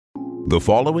The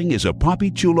following is a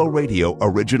Papi Chulo Radio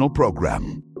original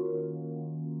program.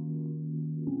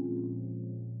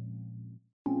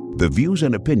 The views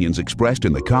and opinions expressed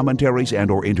in the commentaries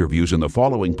and/or interviews in the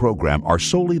following program are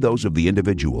solely those of the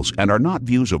individuals and are not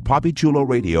views of Papi Chulo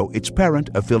Radio, its parent,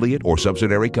 affiliate, or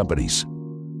subsidiary companies.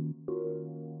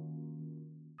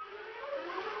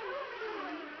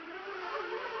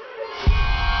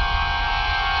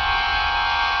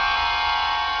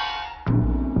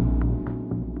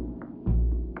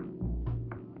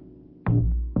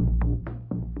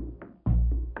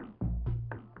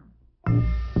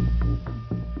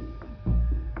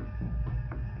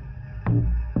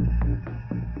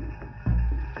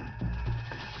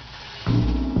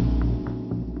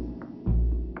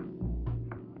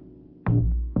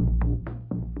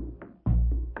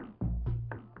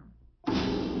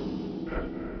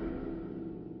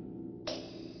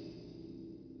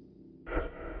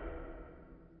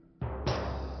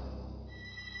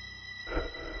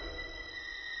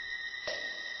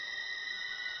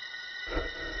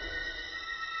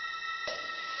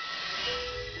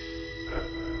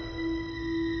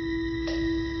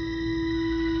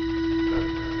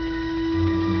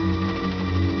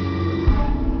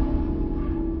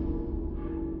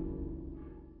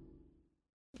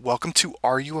 Welcome to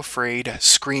Are You Afraid?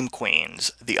 Scream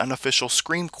Queens, the unofficial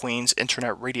Scream Queens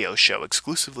internet radio show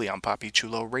exclusively on Papi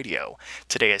Chulo Radio.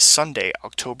 Today is Sunday,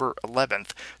 October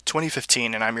 11th,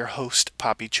 2015, and I'm your host,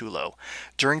 Papi Chulo.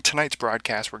 During tonight's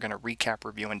broadcast, we're going to recap,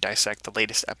 review, and dissect the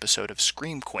latest episode of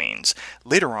Scream Queens.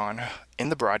 Later on in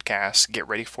the broadcast, get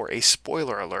ready for a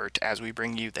spoiler alert as we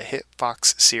bring you the hit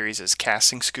Fox series'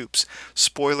 casting scoops,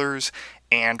 spoilers,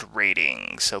 and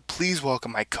ratings. So please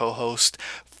welcome my co-host.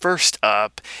 First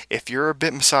up, if you're a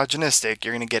bit misogynistic,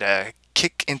 you're going to get a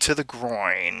kick into the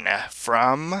groin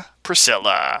from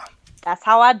Priscilla. That's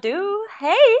how I do.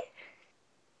 Hey!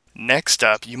 Next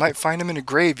up, you might find him in a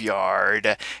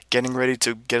graveyard, getting ready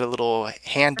to get a little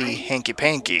handy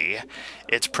hanky-panky.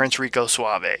 It's Prince Rico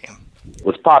Suave.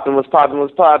 What's poppin', what's poppin',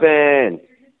 what's poppin'?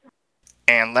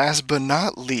 And last but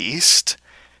not least,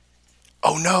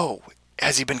 oh no,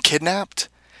 has he been kidnapped?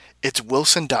 It's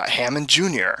Wilson Hammond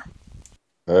Jr.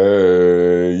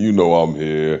 Hey, you know I'm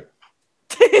here.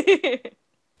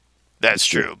 That's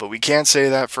true, but we can't say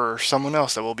that for someone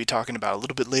else that we'll be talking about a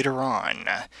little bit later on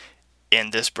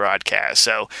in this broadcast.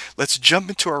 So let's jump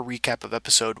into our recap of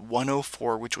episode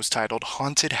 104, which was titled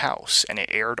Haunted House, and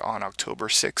it aired on October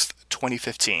 6th,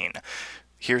 2015.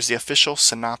 Here's the official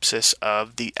synopsis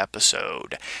of the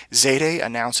episode. Zayday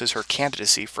announces her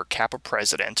candidacy for Kappa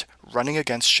president, running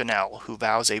against Chanel, who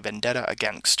vows a vendetta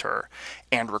against her,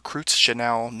 and recruits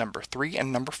Chanel number 3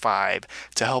 and number 5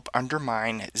 to help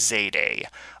undermine Zayday.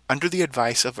 Under the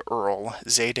advice of Earl,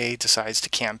 Zayday decides to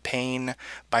campaign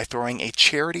by throwing a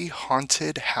charity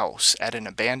haunted house at an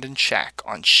abandoned shack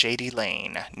on Shady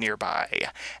Lane nearby.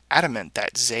 Adamant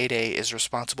that Zayday is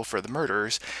responsible for the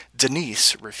murders,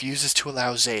 Denise refuses to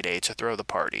allow Zayday to throw the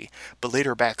party, but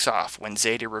later backs off when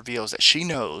Zayday reveals that she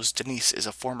knows Denise is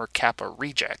a former Kappa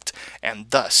reject, and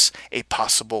thus a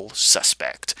possible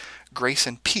suspect. Grace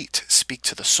and Pete speak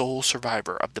to the sole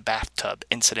survivor of the bathtub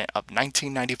incident of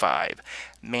 1995,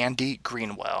 Mandy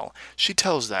Greenwell. She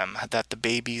tells them that the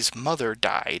baby's mother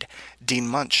died. Dean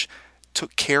Munch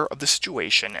took care of the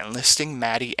situation, enlisting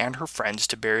Maddie and her friends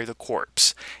to bury the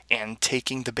corpse and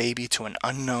taking the baby to an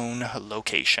unknown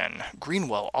location.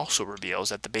 Greenwell also reveals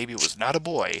that the baby was not a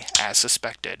boy, as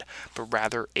suspected, but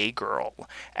rather a girl,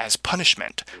 as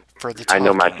punishment for the talking. I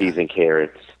know my peas and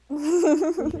carrots.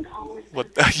 What?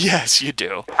 Yes, you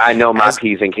do. I know my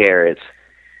peas and carrots.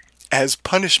 As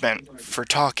punishment for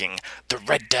talking, the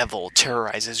Red Devil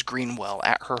terrorizes Greenwell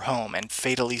at her home and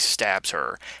fatally stabs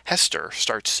her. Hester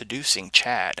starts seducing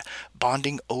Chad,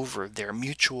 bonding over their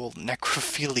mutual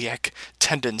necrophiliac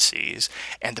tendencies,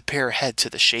 and the pair head to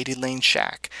the Shady Lane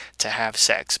shack to have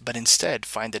sex, but instead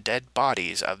find the dead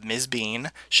bodies of Ms.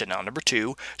 Bean, Chanel number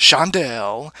 2,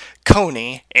 Shondell,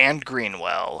 Coney, and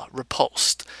Greenwell.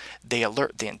 Repulsed, they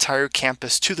alert the entire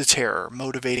campus to the terror,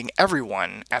 motivating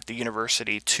everyone at the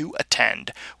university to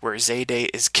attend, where Zayday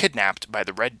is kidnapped by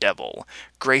the Red Devil.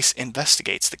 Grace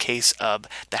investigates the case of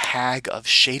the Hag of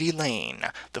Shady Lane,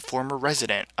 the former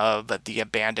resident of the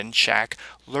abandoned shack,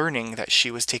 learning that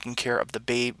she was taking care of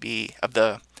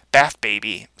the bathtub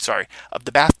baby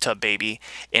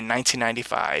in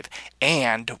 1995,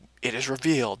 and it is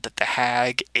revealed that the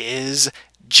Hag is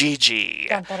Gigi.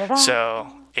 Dun, dun, dun, dun.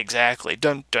 So, exactly.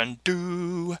 Dun dun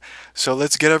doo. So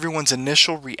let's get everyone's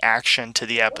initial reaction to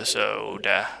the episode.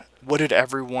 What did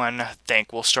everyone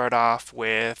think? We'll start off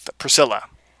with Priscilla.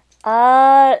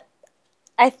 I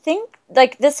think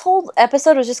like this whole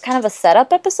episode was just kind of a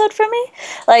setup episode for me.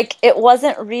 Like it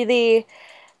wasn't really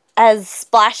as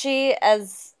splashy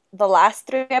as the last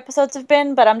 3 episodes have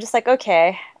been, but I'm just like,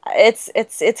 okay,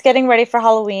 it's getting ready for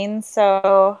Halloween,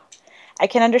 so I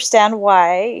can understand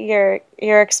why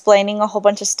you're explaining a whole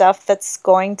bunch of stuff that's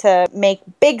going to make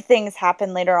big things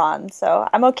happen later on. So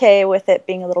I'm okay with it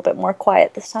being a little bit more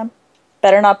quiet this time.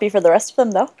 Better not be for the rest of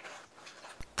them, though.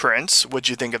 Prince, what'd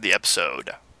you think of the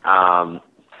episode?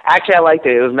 Actually, I liked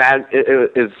it. It was mad.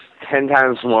 It was 10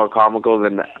 times more comical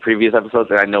than the previous episodes,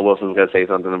 and I know Wilson's gonna say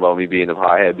something about me being a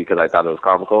pothead because I thought it was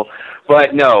comical,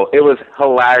 but no, it was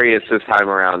hilarious this time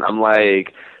around. I'm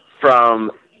like,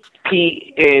 from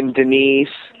Pete and Denise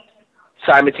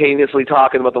simultaneously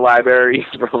talking about the library,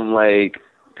 from like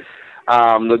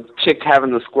the chick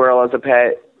having the squirrel as a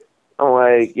pet. I'm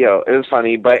like, yo, it was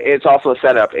funny, but it's also a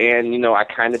setup, and I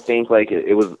kind of think like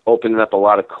it was opening up a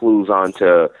lot of clues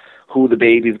onto who the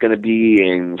baby's going to be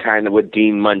and kind of what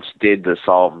Dean Munch did to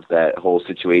solve that whole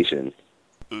situation.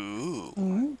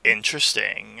 Ooh,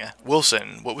 interesting.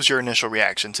 Wilson, what was your initial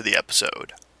reaction to the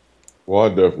episode? Well, I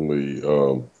definitely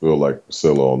feel like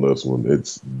Priscilla on this one.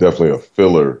 It's definitely a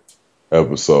filler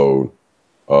episode.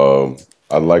 I would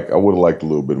have liked a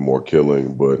little bit more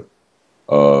killing, but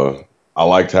I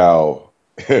liked how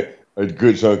a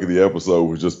good chunk of the episode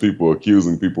was just people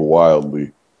accusing people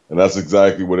wildly. And that's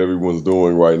exactly what everyone's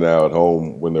doing right now at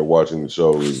home when they're watching the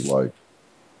show is like,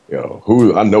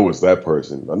 who I know it's that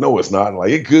person. I know it's not.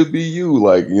 Like, it could be you.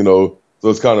 Like, so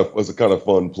it's a kind of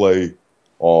fun play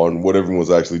on what everyone's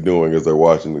actually doing as they're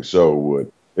watching the show.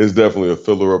 But it's definitely a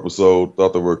filler episode.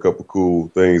 Thought there were a couple cool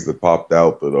things that popped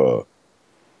out that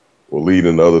will lead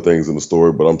into other things in the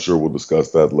story, but I'm sure we'll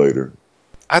discuss that later.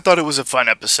 I thought it was a fun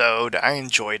episode. I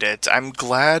enjoyed it. I'm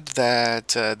glad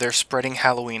that they're spreading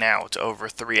Halloween out over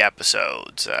 3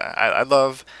 episodes. I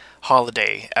love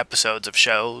holiday episodes of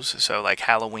shows, so like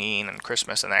Halloween and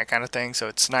Christmas and that kind of thing. So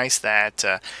it's nice that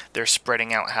they're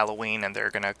spreading out Halloween and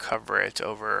they're going to cover it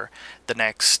over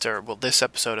this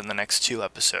episode and the next 2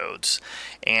 episodes.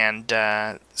 And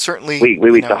certainly...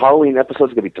 Wait, the Halloween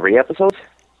episode's going to be 3 episodes?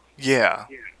 Yeah.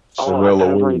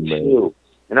 Halloween, man.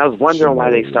 And I was wondering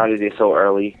why they started it so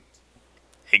early.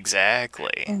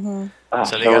 Exactly. Mm-hmm.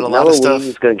 So they got a lot of stuff.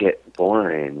 Halloween's going to get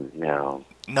boring now.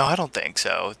 No, I don't think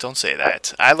so. Don't say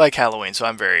that. I like Halloween, so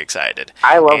I'm very excited.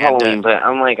 I love Halloween, but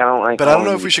I'm like, I don't like. But Halloween. I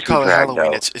don't know if we should call it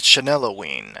Halloween. It's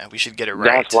Chanel-oween. We should get it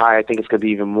right. That's why I think it's gonna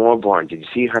be even more boring. Did you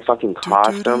see her fucking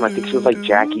costume? I think she was like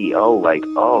Jackie O. Like,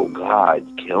 oh God,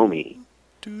 kill me.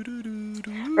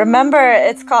 Remember,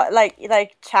 it's called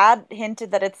like Chad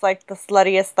hinted that it's like the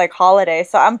sluttiest like holiday.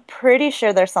 So I'm pretty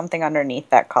sure there's something underneath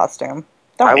that costume.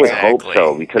 I would hope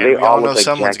so because they all know look like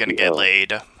someone's Jackie gonna get O.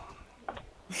 laid.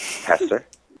 Hester.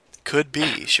 Could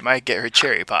be. She might get her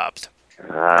cherry popped.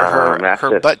 Or That's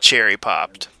her butt cherry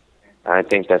popped. I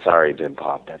think that's already been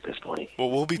popped at this point.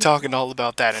 Well, we'll be talking all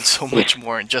about that and so much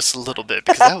more in just a little bit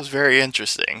because that was very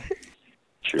interesting.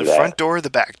 The front door or the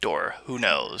back door, who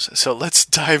knows? So let's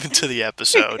dive into the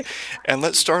episode. And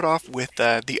let's start off with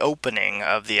the opening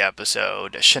of the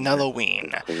episode,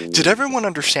 Chanel-oween. Did everyone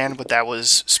understand what that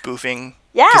was spoofing?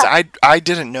 Yeah. Because I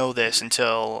didn't know this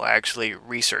until I actually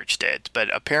researched it.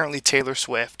 But apparently Taylor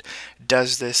Swift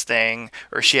does this thing,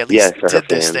 or she at least did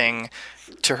this thing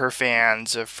to her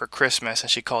fans for Christmas, and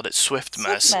she called it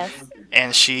Swiftmas.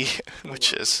 And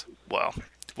which is, well...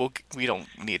 we don't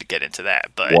need to get into that,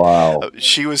 but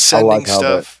she was sending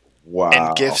stuff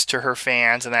and gifts to her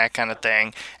fans and that kind of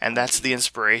thing, and that's the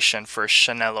inspiration for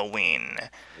Chanel-oween.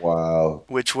 Wow.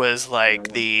 Which was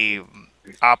like the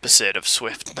opposite of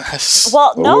Swiftmas.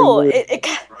 Well, no, it's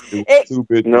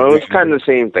kind of the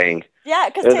same thing. Yeah,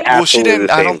 because well, she didn't.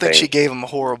 I don't think she gave him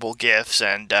horrible gifts,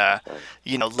 and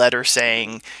letters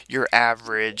saying you're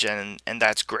average, and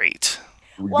that's great.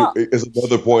 Well, it's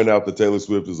another point out that Taylor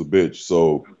Swift is a bitch.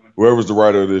 So whoever's the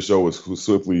writer of this show is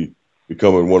swiftly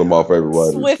becoming one of my favorite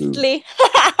writers. Swiftly.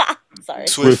 Sorry.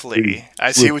 Swiftly.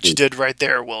 I see what you did right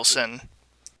there, Wilson.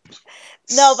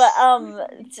 No, but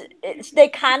they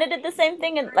kind of did the same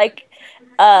thing, and like,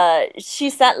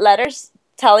 she sent letters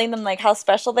telling them like how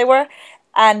special they were,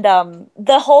 and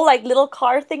the whole like little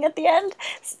car thing at the end,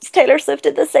 Taylor Swift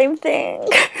did the same thing.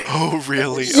 Oh,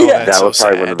 really? Yeah. Oh, that's that was so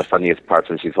probably sad. one of the funniest parts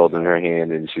when she's holding her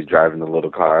hand and she's driving the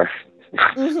little car.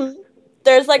 Mm-hmm.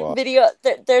 There's like video.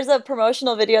 There's a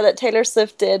promotional video that Taylor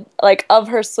Swift did, like of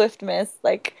her Swiftmas,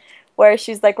 like where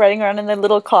she's like riding around in a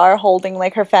little car holding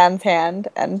like her fan's hand,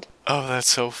 and. Oh, that's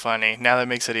so funny. Now that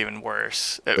makes it even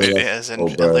worse. It is so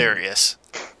bad. hilarious.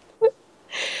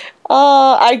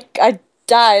 Oh, I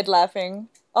died laughing.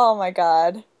 Oh my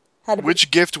god. Had to be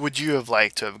Which gift would you have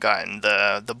liked to have gotten?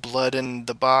 The blood in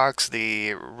the box,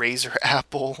 the razor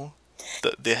apple,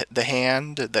 the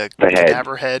hand, the The head.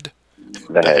 cadaver head,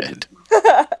 The head.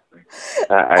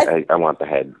 head. I want the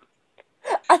head.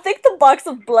 I think the box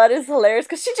of blood is hilarious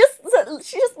because she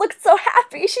just looked so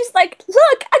happy. She's like,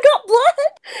 "Look, I got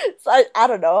blood." So I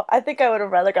don't know. I think I would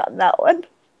have rather gotten that one.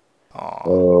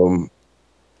 Aw.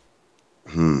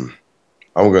 I'm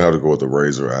gonna have to go with the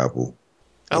razor apple.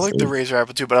 I like the razor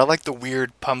apple too, but I like the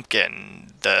weird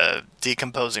pumpkin. The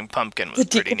decomposing pumpkin was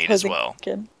pretty neat as well.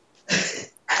 Pumpkin.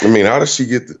 I mean, how does she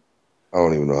get the? I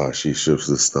don't even know how she ships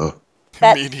this stuff.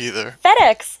 Me neither.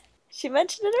 FedEx. She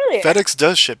mentioned it earlier. FedEx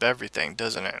does ship everything,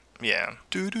 doesn't it? Yeah.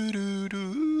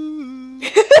 Do-do-do-do.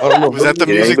 I don't know. Was that the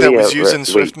Did music that anybody was used in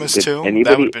ever- wait, Swiftmas did too? That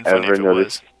anybody would have been funny ever if it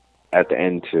notice was. at the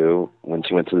end too, when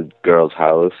she went to the girl's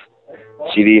house,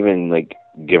 she didn't even like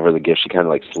give her the gift. She kind of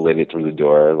like slid it through the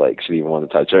door, like she didn't even want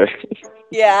to touch her.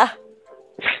 Yeah.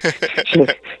 she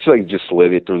like just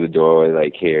slid it through the doorway,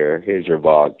 like here's your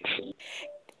box.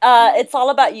 It's All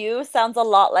About You sounds a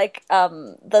lot like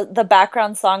the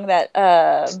background song that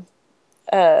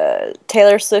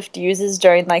Taylor Swift uses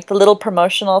during like the little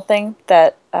promotional thing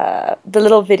that the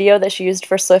little video that she used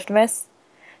for Swiftmas.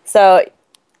 So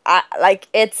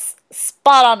it's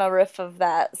spot on a riff of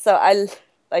that. So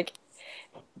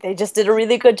they just did a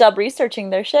really good job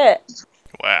researching their shit.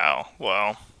 Wow.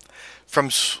 Well, from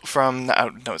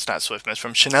no, it's not Swiftmas.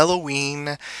 From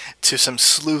Chanelloween to some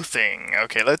sleuthing.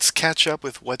 Okay, let's catch up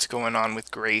with what's going on with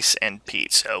Grace and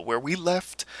Pete. So where we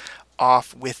left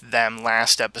off with them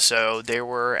last episode, they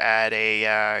were at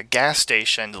a gas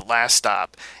station, the last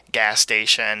stop gas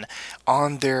station,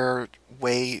 on their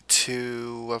way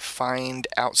to find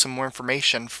out some more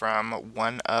information from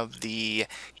one of the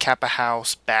Kappa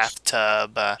House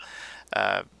bathtub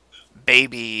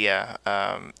baby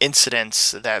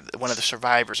incidents, that one of the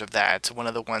survivors of that, one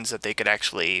of the ones that they could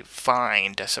actually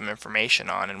find some information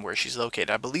on and where she's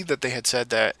located. I believe that they had said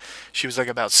that she was like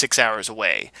about 6 hours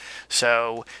away.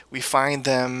 So we find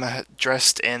them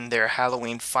dressed in their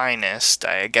Halloween finest,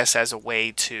 I guess as a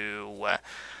way to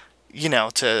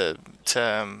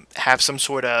to have some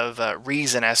sort of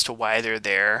reason as to why they're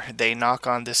there. They knock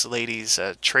on this lady's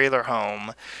trailer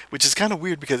home, which is kind of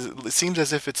weird because it seems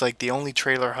as if it's like the only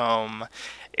trailer home,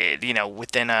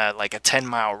 within a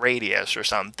 10-mile radius or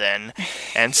something.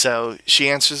 And so she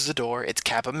answers the door. It's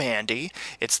Kappa Mandy.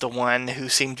 It's the one who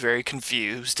seemed very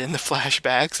confused in the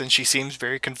flashbacks, and she seems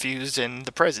very confused in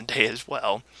the present day as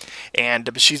well.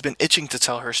 But she's been itching to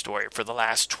tell her story for the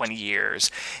last 20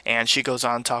 years. And she goes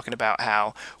on talking about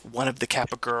how one of the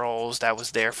Kappa girls that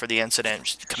was there for the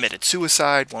incident committed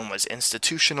suicide. One was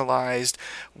institutionalized.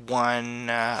 One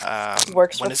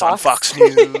Works one for is on Fox. Fox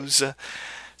News.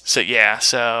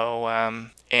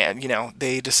 And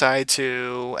they decide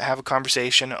to have a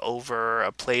conversation over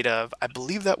a plate of, I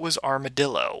believe that was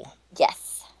armadillo.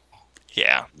 Yes.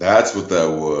 Yeah. That's what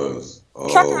that was.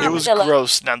 Trucker It was Armadillo.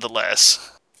 gross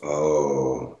nonetheless.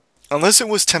 Oh. Unless it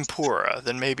was tempura,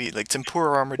 then maybe like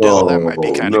tempura armadillo, that might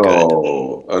be kind of good.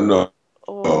 No.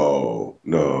 Oh.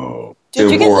 No.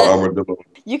 Dude, Tempura armadillo.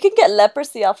 you can get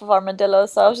leprosy off of armadillo,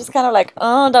 so I was just kind of like,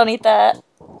 oh, don't eat that.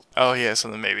 Oh yeah, so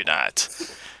then maybe not.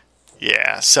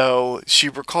 Yeah, so she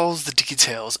recalls the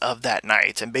details of that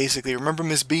night, and basically, remember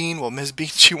Miss Bean? Well, Miss Bean,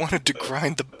 she wanted to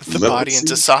grind the body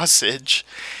into sausage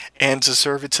and to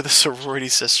serve it to the sorority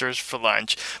sisters for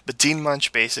lunch. But Dean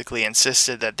Munch basically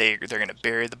insisted that they're going to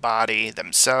bury the body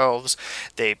themselves.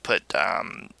 They put,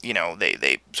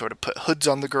 they sort of put hoods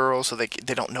on the girls so they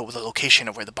don't know the location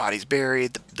of where the body's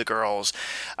buried. The girls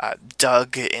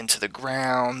dug into the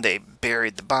ground. They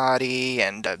buried the body,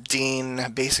 and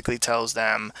Dean basically tells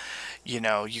them, you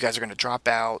guys are going to drop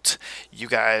out, you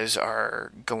guys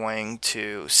are going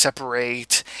to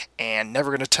separate, and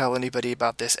never going to tell anybody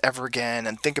about this ever again,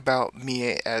 and think about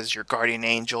me as your guardian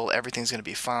angel, everything's going to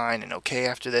be fine and okay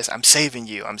after this, I'm saving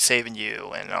you,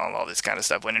 and all this kind of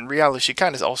stuff. When in reality, she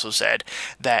kind of also said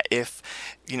that if,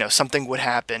 something would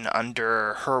happen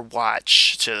under her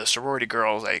watch to the sorority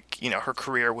girls, her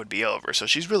career would be over. So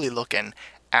she's really looking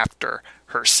after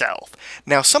herself.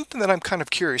 Now, something that I'm kind of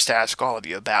curious to ask all of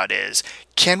you about is,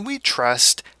 can we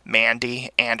trust Mandy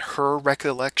and her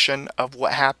recollection of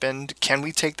what happened? Can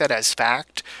we take that as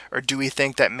fact? Or do we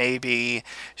think that maybe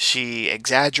she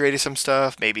exaggerated some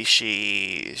stuff? Maybe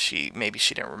she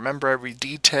didn't remember every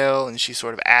detail and she's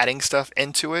sort of adding stuff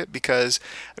into it? Because,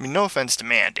 no offense to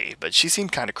Mandy, but she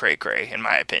seemed kind of cray-cray in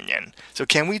my opinion. So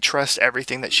can we trust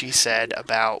everything that she said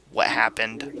about what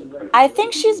happened? I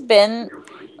think she's been,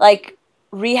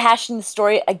 rehashing the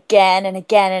story again and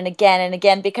again and again and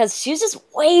again because she's just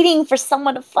waiting for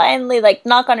someone to finally,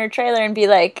 knock on her trailer and be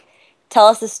like, tell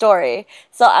us the story.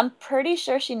 So I'm pretty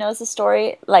sure she knows the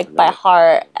story like by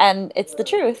heart, and it's the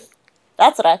truth.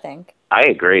 That's what I think. I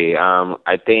agree.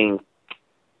 I think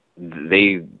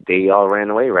they all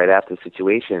ran away right after the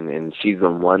situation, and she's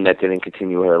the one that didn't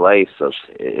continue her life, so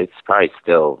it's probably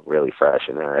still really fresh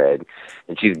in her head.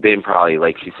 And she's been probably,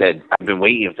 like she said, I've been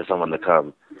waiting for someone to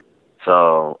come.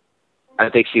 So I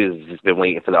think she was just been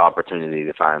waiting for the opportunity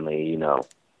to finally,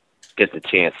 get the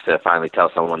chance to finally tell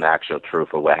someone the actual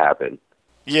truth of what happened.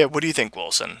 Yeah, what do you think,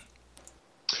 Wilson?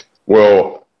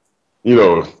 Well,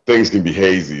 things can be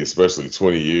hazy, especially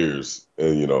 20 years,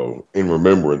 and, in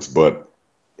remembrance. But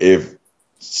if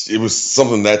it was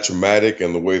something that traumatic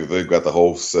and the way that they've got the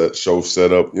whole show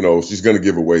set up, she's going to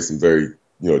give away some very,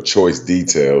 choice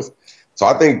details. So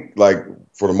I think, like,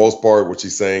 for the most part, what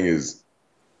she's saying is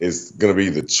going to be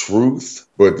the truth,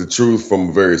 but the truth from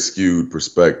a very skewed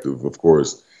perspective. Of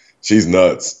course, she's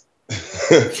nuts.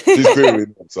 She's clearly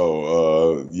nuts.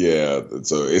 So, yeah.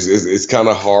 So it's kind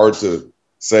of hard to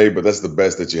say, but that's the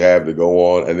best that you have to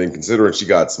go on. And then considering she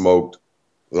got smoked,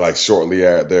 like shortly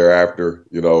thereafter,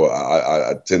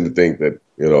 I tend to think that,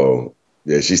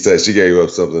 she said she gave up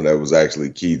something that was actually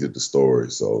key to the story.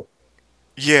 So,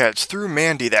 yeah, it's through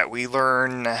Mandy that we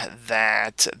learn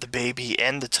that the baby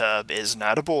in the tub is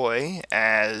not a boy,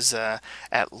 as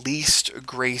at least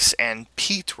Grace and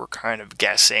Pete were kind of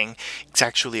guessing. It's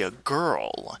actually a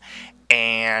girl.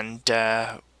 And,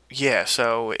 yeah,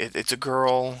 so it's a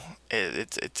girl.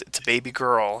 It's a baby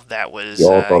girl that was...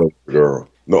 Y'all thought it was a girl.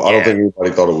 No, yeah. I don't think anybody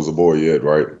thought it was a boy yet,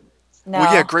 right? No.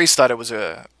 Well, yeah, Grace thought it was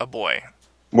a boy.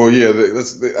 Well, yeah,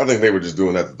 I think they were just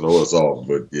doing that to throw us off,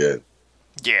 but yeah.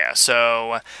 Yeah,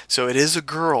 so it is a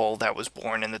girl that was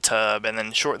born in the tub, and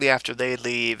then shortly after they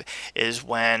leave is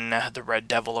when the Red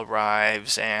Devil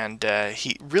arrives, and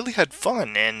he really had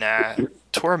fun in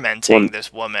tormenting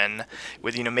this woman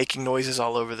with, making noises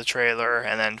all over the trailer,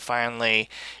 and then finally,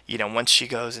 once she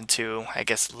goes into, I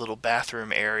guess, the little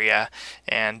bathroom area,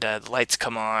 and the lights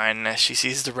come on, she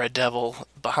sees the Red Devil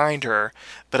behind her,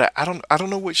 but I don't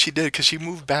know what she did, because she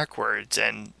moved backwards,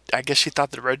 and I guess she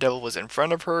thought the Red Devil was in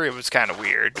front of her. It was kind of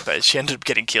weird, but she ended up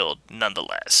getting killed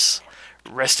nonetheless.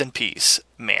 Rest in peace,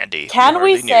 Mandy. Can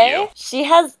we say she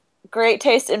has great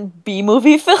taste in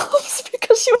B-movie films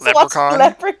because she was watching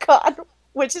Leprechaun,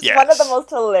 which is one of the most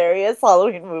hilarious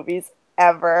Halloween movies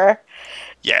ever.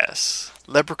 Yes.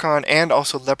 Leprechaun and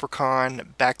also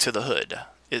Leprechaun Back to the Hood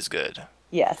is good.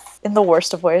 Yes, in the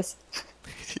worst of ways.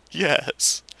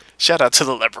 Yes. Shout out to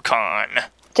the Leprechaun.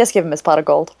 Just give him his pot of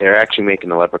gold. They're actually making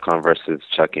the Leprechaun versus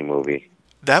Chucky movie.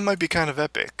 That might be kind of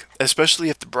epic, especially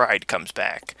if the bride comes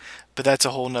back. But that's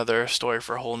a whole nother story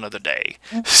for a whole nother day.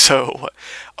 So,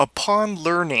 upon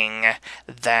learning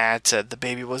that the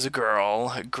baby was a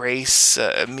girl, Grace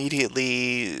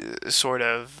immediately sort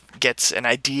of gets an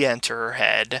idea into her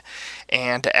head.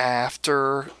 And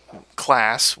after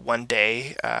class one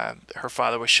day, her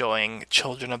father was showing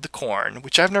Children of the Corn,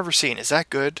 which I've never seen. Is that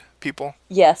good, people?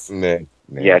 Yes. Nah.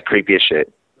 Yeah, creepy as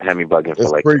shit. Had me bugging for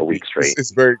like creepy. A week straight.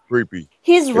 It's very creepy.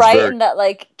 He's right in that,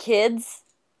 like, kids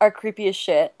are creepy as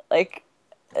shit. Like,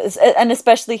 and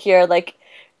especially here, like,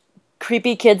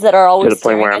 creepy kids that are always to the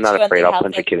point where I'm not afraid I'll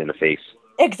punch a kid in the face.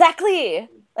 Exactly.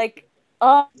 Like,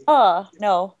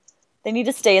 no. They need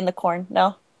to stay in the corn.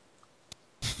 No.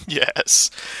 Yes.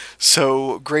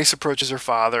 So Grace approaches her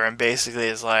father and basically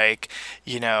is like,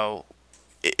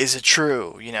 is it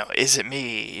true? Is it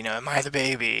me? Am I the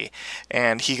baby?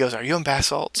 And he goes, are you on bath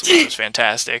salts? Which was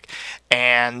fantastic.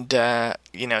 And,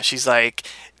 she's like,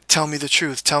 tell me the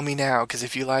truth. Tell me now, because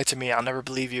if you lie to me, I'll never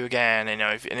believe you again. And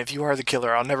if you are the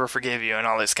killer, I'll never forgive you, and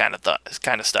all this kind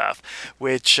of stuff.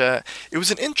 Which it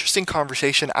was an interesting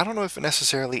conversation. I don't know if it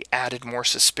necessarily added more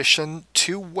suspicion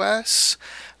to Wes,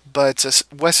 but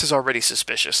Wes is already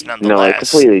suspicious nonetheless. No, it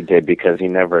completely did, because he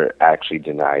never actually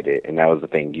denied it, and that was the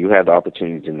thing. You had the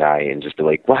opportunity to deny it and just be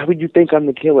like, "Why would you think I'm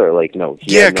the killer?" Like, no.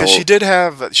 Yeah, because she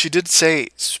did say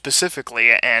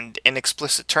specifically and in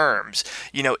explicit terms,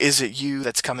 is it you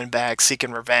that's coming back,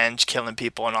 seeking revenge, killing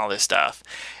people, and all this stuff?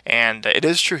 And it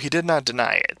is true, he did not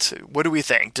deny it. What do we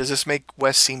think? Does this make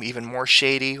Wes seem even more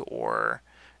shady or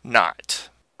not?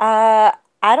 I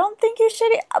don't think he's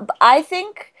shady. I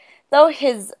think, though,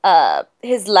 his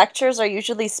lectures are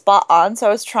usually spot on, so I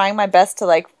was trying my best to,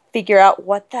 like, figure out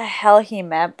what the hell he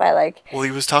meant by, like... Well,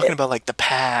 he was talking about, like, the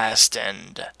past,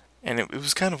 and it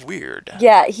was kind of weird.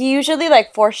 Yeah, he usually,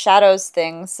 like, foreshadows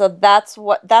things, so that's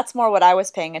more what I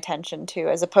was paying attention to,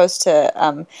 as opposed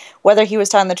to whether he was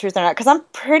telling the truth or not, because I'm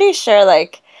pretty sure,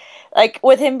 like,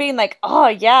 with him being like, oh,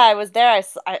 yeah, I was there,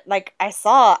 I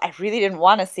saw, I really didn't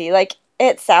want to see, like,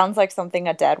 it sounds like something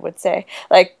a dad would say.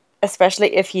 Like,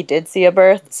 especially if he did see a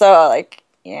birth. So, like,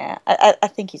 yeah, I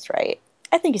think he's right.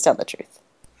 I think he's telling the truth.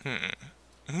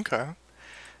 Okay.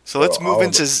 So let's move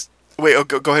into... Wait,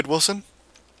 go ahead, Wilson.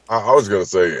 I was gonna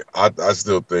say I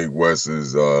still think Wes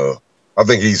is I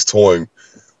think he's toying.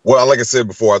 Well, like I said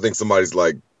before, I think somebody's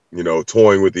like,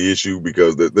 toying with the issue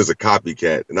because there's a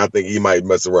copycat, and I think he might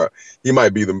mess around. He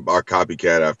might be our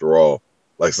copycat after all.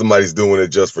 Like somebody's doing it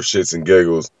just for shits and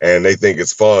giggles, and they think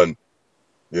it's fun,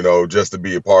 just to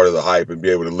be a part of the hype and be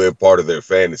able to live part of their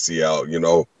fantasy out,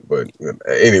 But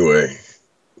anyway.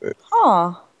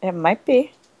 It might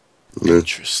be.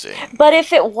 Interesting. But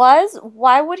if it was,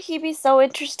 why would he be so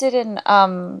interested in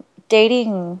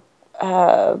dating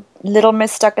Little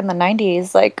Miss Stuck in the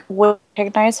 90s? Like, would he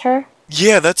recognize her?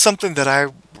 Yeah, that's something that I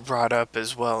brought up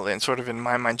as well, and sort of in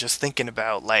my mind just thinking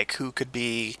about, like, who could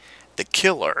be the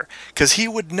killer. Because he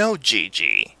would know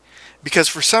Gigi. Because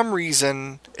for some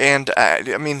reason, and I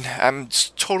mean, I'm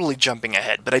totally jumping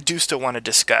ahead, but I do still want to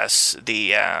discuss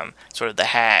the sort of the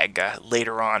hag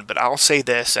later on. But I'll say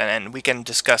this, and we can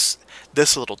discuss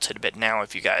this little tidbit now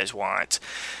if you guys want.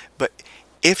 But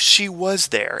if she was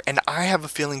there, and I have a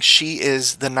feeling she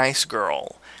is the nice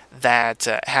girl that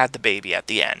had the baby at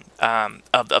the end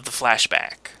of the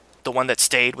flashback. The one that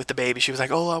stayed with the baby. She was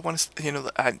like, oh, I want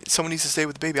to, someone needs to stay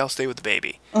with the baby. I'll stay with the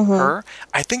baby. Mm-hmm. Her?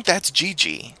 I think that's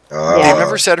Gigi. They've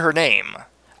never said her name.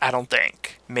 I don't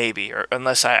think. Maybe. Or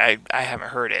unless I haven't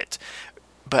heard it.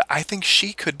 But I think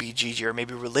she could be Gigi or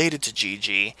maybe related to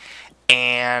Gigi.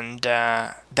 And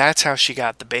that's how she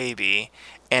got the baby.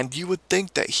 And you would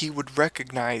think that he would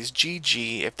recognize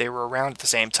Gigi if they were around at the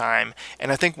same time.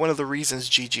 And I think one of the reasons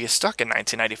Gigi is stuck in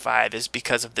 1995 is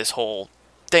because of this whole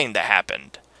thing that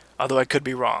happened. Although I could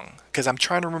be wrong, because I'm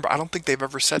trying to remember. I don't think they've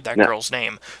ever said that girl's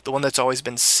name. The one that's always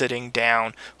been sitting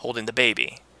down holding the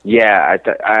baby. Yeah,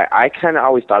 I kind of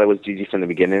always thought it was Gigi from the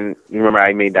beginning. Remember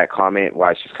I made that comment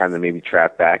why she's kind of maybe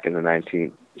trapped back in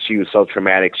the She was so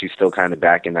traumatic, she's still kind of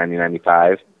back in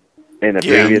 1995 in the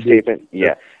previous statement.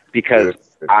 Yeah, because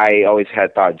I always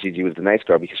had thought Gigi was the nice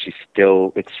girl because she's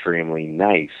still extremely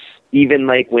nice. Even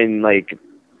like when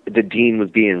the dean was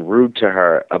being rude to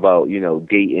her about,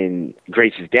 dating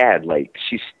Grace's dad. Like,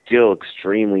 she's still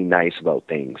extremely nice about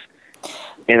things.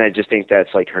 And I just think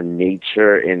that's, like, her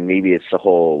nature, and maybe it's the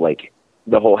whole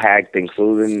hag thing.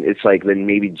 So then it's like, then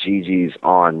maybe Gigi's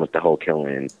on with the whole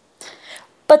killing.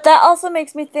 But that also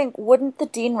makes me think, wouldn't the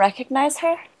dean recognize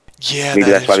her? Yeah,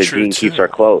 maybe that's why the dean keeps her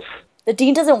close. The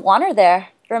dean doesn't want her there.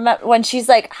 Remember when she's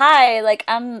like, hi, like,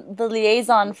 I'm the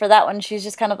liaison for that one. She's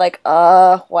just kind of like,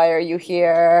 why are you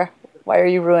here? Why are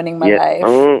you ruining my life?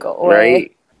 Go away.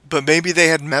 Right. But maybe they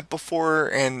had met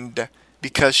before, and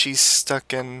because she's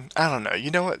stuck in, I don't know. You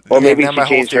know what? Or maybe she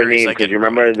changed her name, because you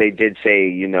remember they did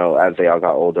say, as they all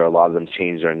got older, a lot of them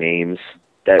changed their names.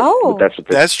 That's what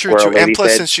that's true, too. And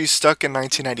plus, since she's stuck in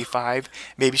 1995,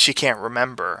 maybe she can't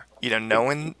remember,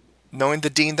 knowing the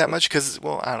dean that much, because,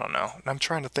 well, I don't know. I'm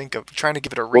trying to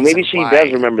give it a reason. Well, maybe she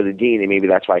does remember the dean, and maybe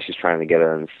that's why she's trying to get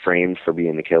her framed for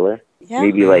being the killer. Yeah.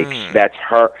 Maybe that's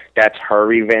her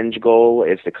revenge goal,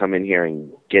 is to come in here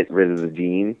and get rid of the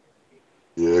dean.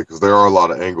 Yeah, because there are a lot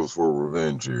of angles for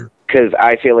revenge here. Because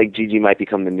I feel like Gigi might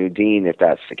become the new dean if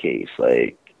that's the case.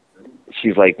 Like,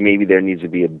 she's like, maybe there needs to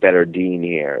be a better dean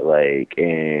here. Like,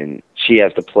 and she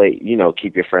has to play,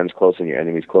 keep your friends close and your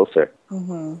enemies closer.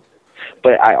 Mm-hmm.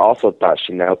 But I also thought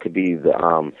Chanel could be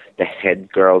the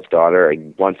head girl's daughter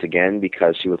once again,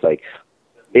 because she was like,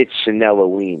 it's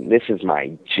Chanel-Halloween. This is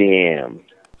my jam.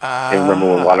 And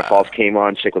remember when Waterfalls came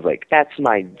on, chick was like, that's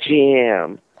my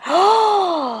jam.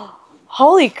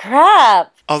 Holy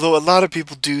crap. Although a lot of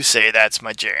people do say that's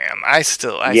my jam. I say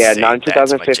not in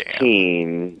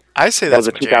 2015. I say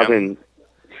that's my jam.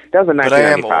 That was a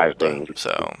 1995 thing.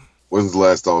 So. When's the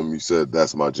last time you said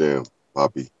that's my jam,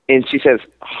 Poppy? And she says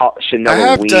Chanel. I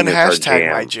have done hashtag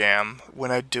my jam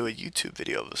when I do a YouTube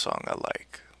video of a song I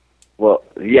like. Well,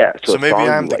 yeah. So maybe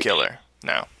I'm the killer.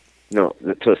 No,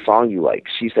 to a song you like.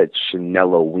 She said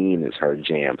Chanel-Halloween is her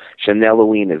jam.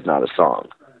 Chanel-Halloween is not a song.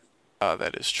 Oh,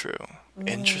 that is true.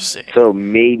 Interesting. So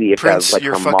maybe if Prince, that was like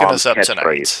you're her fucking mom's us up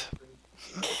catchphrase.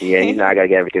 Tonight. Yeah, I gotta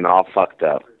get everything all fucked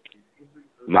up.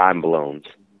 Mind blown.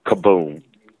 Kaboom.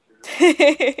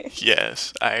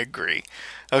 Yes, I agree.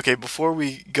 Okay, before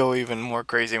we go even more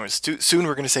crazy, soon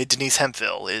we're going to say Denise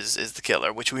Hemphill is the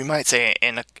killer, which we might say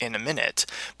in a minute.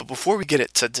 But before we get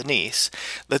it to Denise,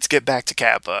 let's get back to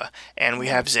Kappa. And we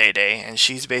have Zayday, and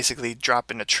she's basically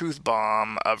dropping a truth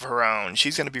bomb of her own.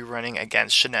 She's going to be running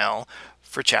against Chanel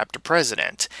for chapter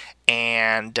president.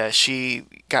 And she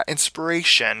got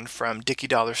inspiration from Dickie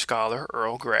Dollar scholar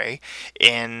Earl Grey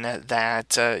in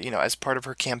that, as part of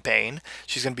her campaign,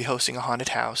 she's going to be hosting a haunted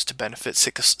house to benefit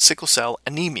sickle cell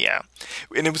anemia.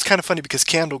 And it was kind of funny because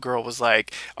Candle Girl was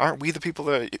like, aren't we the people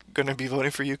that are going to be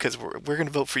voting for you? Because we're going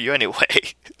to vote for you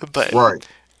anyway. But Right.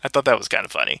 I thought that was kind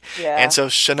of funny. Yeah. And so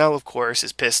Chanel, of course,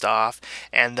 is pissed off.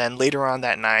 And then later on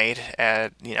that night,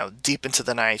 deep into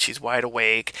the night, she's wide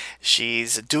awake.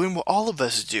 She's doing what all of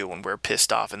us do when we're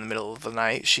pissed off in the middle of the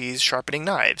night. She's sharpening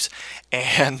knives.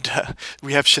 And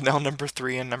we have Chanel number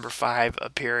 3 and number 5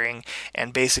 appearing.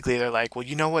 And basically they're like, well,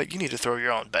 you know what? You need to throw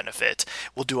your own benefit.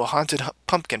 We'll do a haunted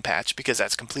pumpkin patch because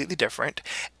that's completely different.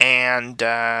 And,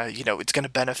 it's going to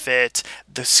benefit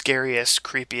the scariest,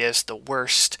 creepiest, the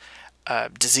worst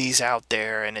disease out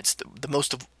there, and it's the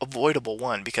most avoidable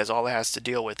one because all it has to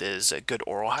deal with is good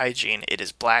oral hygiene. It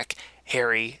is black,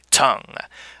 hairy tongue.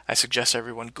 I suggest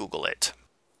everyone Google it.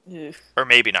 Or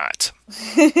maybe not.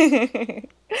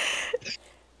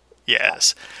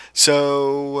 Yes.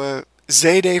 So,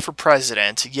 Zayday for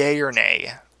president, yay or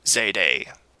nay? Zayday.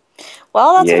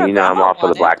 Well, that's what Yeah, her I'm grandma all for the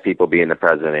wanted. black people being the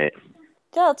president.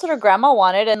 Yeah, that's what her grandma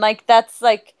wanted, and that's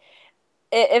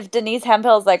if Denise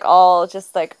Hemphill's all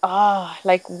just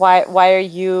why are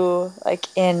you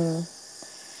in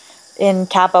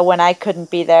Kappa when I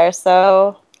couldn't be there?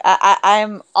 So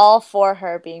I'm all for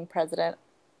her being president,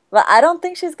 but I don't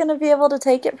think she's gonna be able to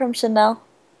take it from Chanel.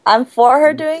 I'm for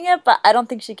her doing it, but I don't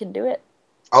think she can do it.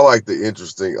 I like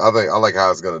I like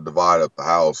how it's gonna divide up the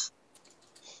house.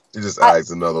 She just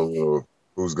adds another little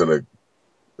it's gonna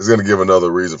give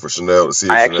another reason for Chanel to see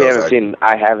if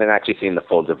I haven't actually seen the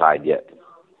full divide yet.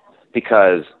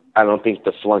 Because I don't think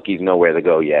the flunkies know where to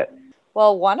go yet.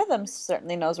 Well, one of them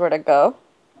certainly knows where to go.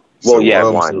 Well, yeah,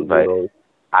 one, but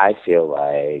I feel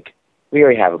like we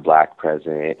already have a black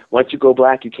president. Once you go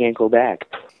black, you can't go back.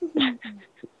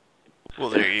 Well,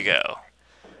 there you go.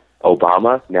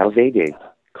 Obama, now Zayday.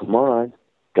 Come on.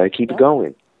 Gotta keep it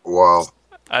going. Wow.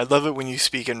 I love it when you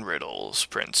speak in riddles,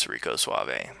 Prince Rico Suave.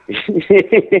 I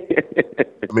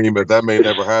mean, but that may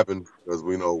never happen because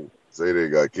we know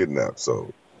Zayday got kidnapped,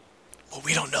 so. Well,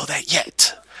 we don't know that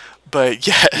yet. But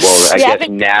yes. Well, I guess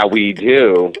now we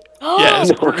do.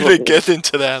 Yes, we're going to get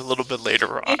into that a little bit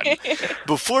later on.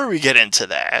 Before we get into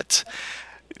that,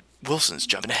 Wilson's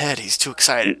jumping ahead. He's too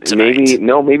excited tonight.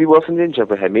 Maybe Wilson didn't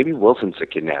jump ahead. Maybe Wilson's a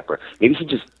kidnapper. Maybe he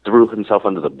just threw himself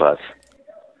under the bus.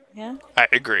 Yeah. I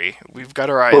agree. We've got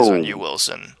our eyes on you,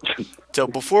 Wilson. So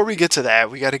before we get to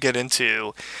that, we got to get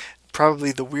into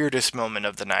probably the weirdest moment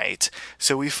of the night.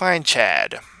 So we find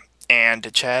Chad.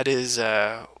 And Chad is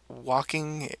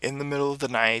walking in the middle of the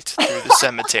night through the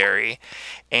cemetery,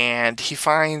 and he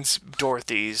finds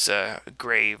Dorothy's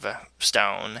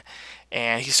gravestone,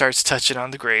 and he starts touching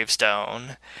on the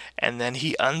gravestone, and then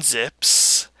he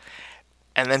unzips,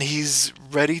 and then he's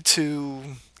ready to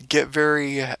get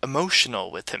very emotional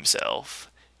with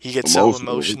himself. He gets so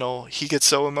emotional. He gets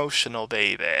so emotional,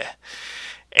 baby.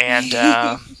 And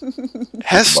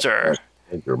Hester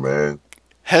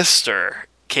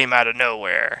came out of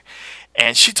nowhere,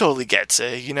 and she totally gets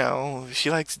it. She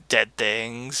likes dead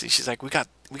things. She's like, we got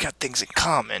things in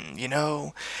common,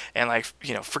 and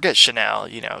forget Chanel.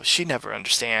 She never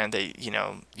understand that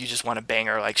you just want to bang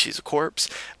her like she's a corpse,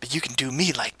 but you can do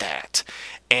me like that.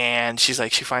 And she's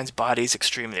like, she finds bodies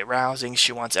extremely arousing.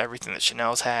 She wants everything that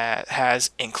Chanel's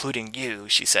has, including you,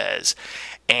 she says.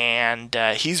 And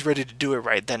he's ready to do it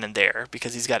right then and there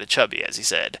because he's got a chubby, as he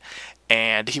said,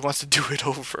 and he wants to do it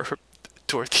over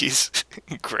Dorothy's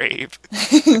grave.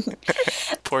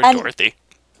 Poor Dorothy.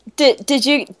 Did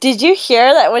you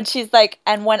hear that when she's like,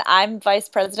 and when I'm vice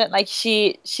president,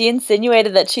 she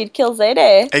insinuated that she'd kill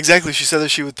Zayday? Exactly. She said that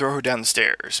she would throw her down the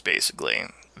stairs, basically.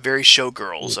 Very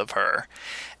showgirls of her.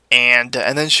 And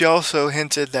then she also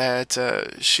hinted that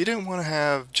she didn't want to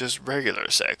have just regular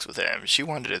sex with him. She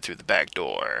wanted it through the back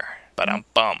door.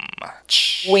 Ba-dum-bum.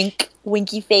 Wink,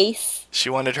 winky face. She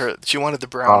wanted the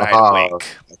brown eye to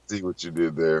wink. I see what you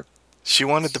did there. She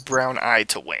wanted the brown eye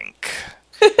to wink.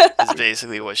 Is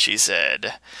basically what she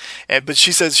said. But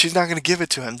she says she's not going to give it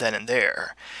to him then and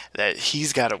there. That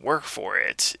he's got to work for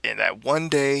it. And that one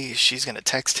day she's going to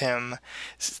text him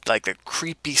like the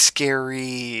creepy,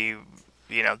 scary,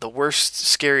 the worst,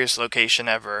 scariest location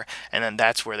ever. And then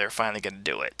that's where they're finally going to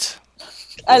do it.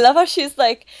 I love how she's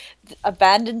like,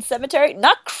 abandoned cemetery?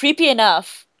 Not creepy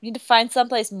enough. You need to find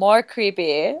someplace more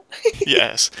creepy.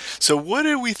 Yes. So what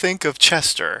did we think of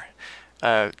Chester?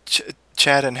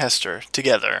 Chad and Hester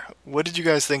together. What did you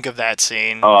guys think of that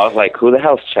scene? Oh, I was like, who the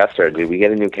hell's Chester? Did we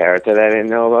get a new character that I didn't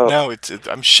know about? No,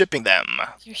 I'm shipping them.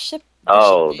 You're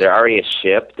Oh, they're already a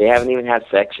ship? They haven't even had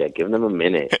sex yet. Give them a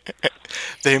minute.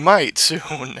 They might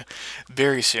soon.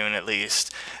 Very soon, at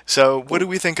least. So, what do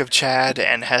we think of Chad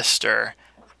and Hester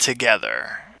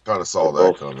together? Kind of saw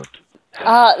that coming.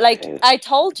 Like I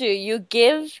told you, you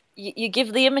give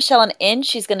Leah Michelle an inch,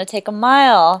 she's gonna take a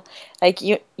mile. Like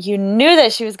you knew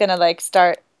that she was gonna like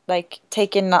start like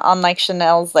taking on like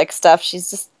Chanel's like stuff.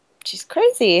 She's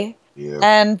crazy. Yeah.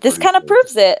 And this kind of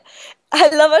proves it. I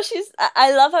love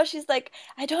how she's like,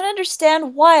 I don't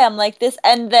understand why I'm like this,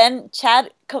 and then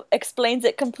Chad explains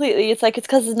it completely. It's like it's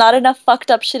because not enough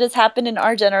fucked up shit has happened in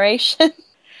our generation.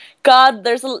 God,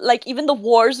 there's like even the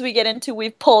wars we get into,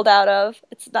 we've pulled out of.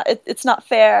 It's not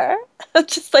fair.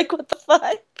 Just like what the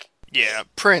fuck. Yeah,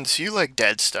 Prince, you like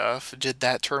dead stuff. Did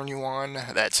that turn you on,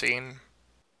 that scene?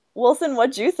 Wilson,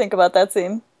 what'd you think about that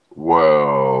scene?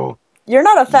 Well, You're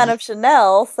not a fan of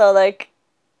Chanel, so like,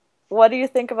 what do you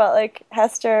think about like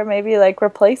Hester maybe like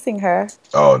replacing her?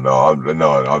 oh no,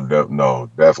 no,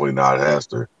 definitely not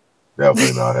Hester.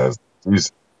 Definitely not Hester.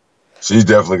 She's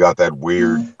definitely got that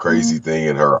weird, crazy thing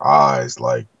in her eyes.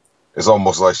 Like, it's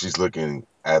almost like she's looking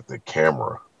at the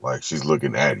camera. Like, she's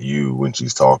looking at you when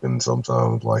she's talking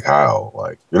sometimes. Like, how?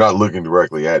 Like, you're not looking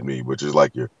directly at me, but just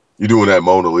like you're doing that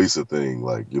Mona Lisa thing.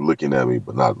 Like, you're looking at me,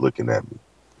 but not looking at me.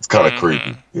 It's kind of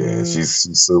creepy. Yeah,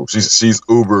 she's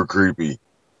uber creepy.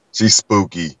 She's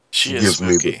spooky. She is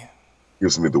spooky.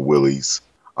 Gives me the willies.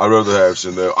 I'd rather have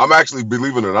Chanel. I'm actually,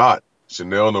 believe it or not,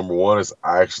 Chanel #1 is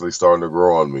actually starting to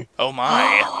grow on me. Oh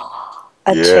my.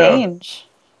 A change.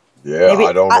 Yeah, maybe,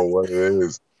 I don't know what it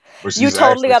is. But you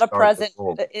totally got a present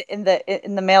in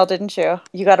the mail, didn't you?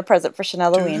 You got a present for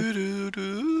Chanel-Halloween.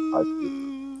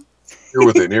 Here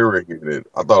with an earring in it.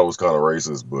 I thought it was kind of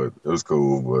racist, but it was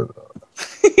cool.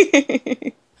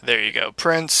 But there you go.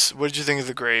 Prince, what did you think of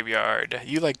the graveyard?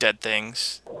 You like dead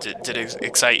things. Did it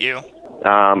excite you?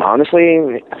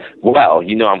 Honestly, well,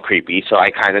 you know I'm creepy, so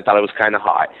I kind of thought it was kind of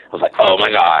hot. I was like, oh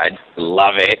my god,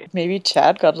 love it. Maybe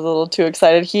Chad got a little too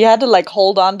excited. He had to like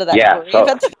hold on to that.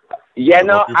 Yeah,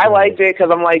 no, I liked it because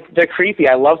I'm like, they're creepy.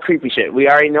 I love creepy shit. We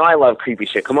already know I love creepy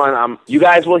shit. Come on, you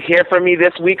guys will hear from me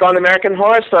this week on American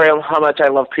Horror Story on how much I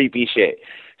love creepy shit.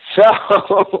 So,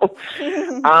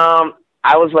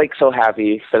 I was like so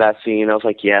happy for that scene. I was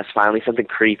like, yes, finally something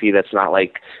creepy that's not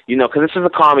like, because this is a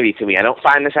comedy to me. I don't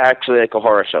find this actually like a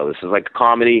horror show. This is like a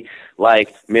comedy,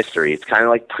 like mystery. It's kind of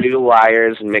like Pretty Little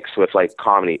Liars mixed with like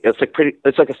comedy. It's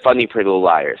like a funny Pretty Little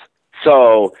Liars.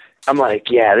 So I'm like,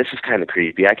 yeah, this is kind of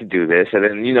creepy. I could do this. And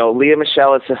then, Leah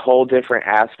Michelle, it's a whole different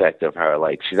aspect of her.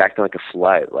 Like, she's acting like a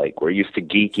slut. Like, we're used to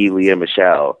geeky Leah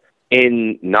Michelle.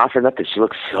 And not for nothing, she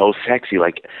looks so sexy.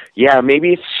 Like, yeah,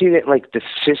 maybe she didn't, like, the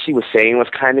shit she was saying was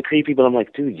kind of creepy, but I'm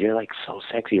like, dude, you're, like, so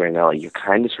sexy right now. Like, you're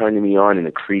kind of turning me on in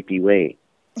a creepy way.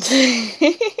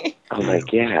 I'm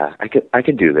like, yeah, I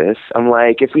could do this. I'm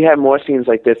like, if we had more scenes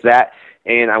like this,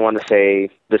 and I want to say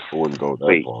this. I wouldn't go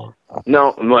that far.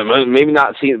 No, maybe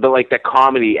not scenes, but, like, the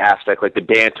comedy aspect, like the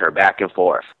banter back and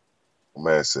forth.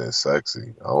 Man said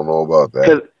sexy. I don't know about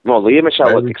that. Well, Leah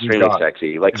Michelle looked extremely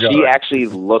sexy. Like, she actually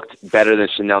looked better than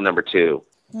Chanel #2.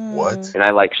 What? And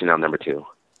I like Chanel #2.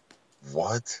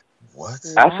 What?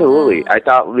 Absolutely. I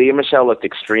thought Leah Michelle looked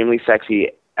extremely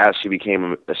sexy as she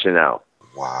became a Chanel.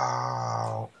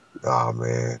 Wow. Nah,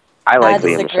 man. I like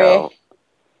Leah Michelle.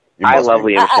 I love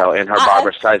Leah Michelle and her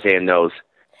Barbara Streisand nose.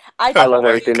 I love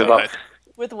everything about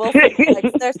with Wilson.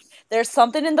 Like, there's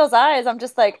something in those eyes. I'm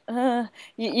just like,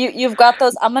 you've got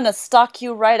those. I'm gonna stalk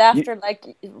you right after,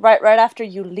 right after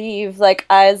you leave. Like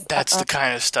eyes. That's the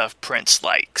kind of stuff Prince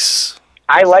likes.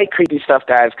 I like creepy stuff,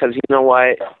 guys, because you know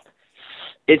what?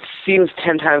 It seems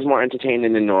 10 times more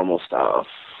entertaining than normal stuff.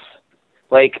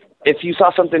 Like, if you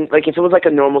saw something, like, if it was like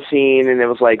a normal scene and it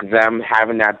was like them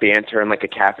having that banter in like a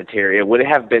cafeteria, would it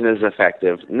have been as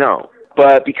effective? No.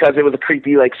 But because it was a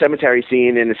creepy, like, cemetery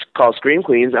scene and it's called Scream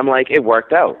Queens, I'm like, it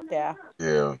worked out. Yeah.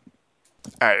 Yeah.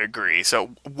 I agree. So,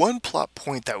 one plot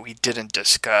point that we didn't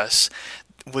discuss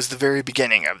was the very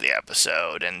beginning of the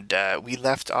episode, and we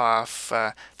left off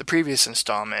the previous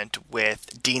installment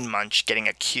with Dean Munch getting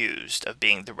accused of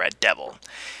being the Red Devil.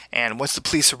 And once the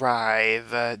police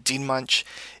arrive, Dean Munch,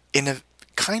 in a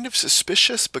kind of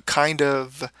suspicious but kind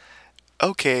of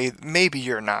okay, maybe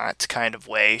you're not kind of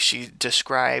way, she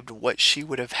described what she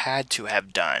would have had to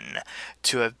have done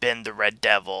to have been the Red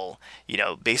Devil.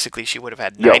 Basically she would have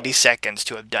had 90 seconds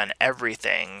to have done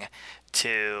everything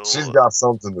to... She's got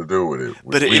something to do with it.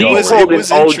 But it was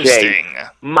interesting.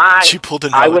 She pulled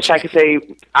an OJ. I wish I could say,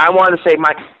 I want to say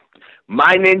my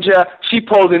ninja, she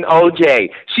pulled an OJ.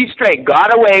 She straight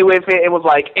got away with it and was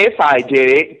like, if I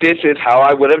did it, this is how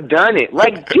I would have done it.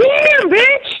 Like, damn,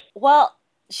 bitch! Well...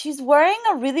 she's wearing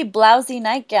a really blousy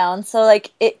nightgown, so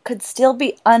like it could still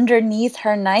be underneath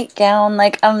her nightgown.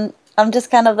 Like I'm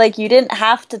just kind of like, you didn't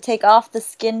have to take off the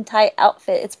skin tight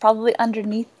outfit. It's probably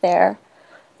underneath there.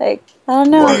 Like, I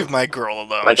don't know. Leave my girl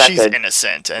alone. Like I She's said-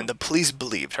 innocent, and the police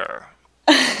believed her.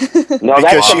 No, Because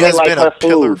that's she because they has like been her a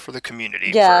pillar food. for the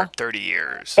community Yeah. for 30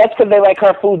 years. That's because they like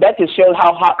her food. That just shows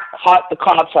how hot the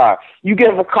cops are. You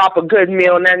give a cop a good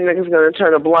meal, and that nigga's gonna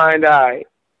turn a blind eye.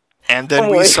 And then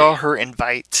Oh we my- saw her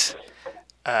invite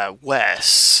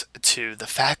Wes to the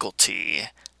faculty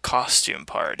costume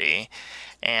party,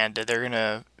 and they're going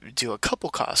to do a couple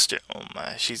costume.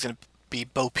 She's going to be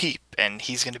Bo Peep, and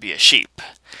he's going to be a sheep,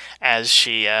 as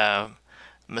she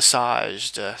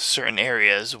massaged certain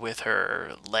areas with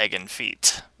her leg and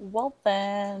feet. Well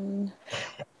then,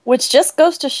 which just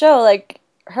goes to show, like,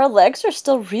 her legs are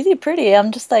still really pretty.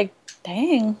 I'm just like,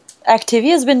 dang,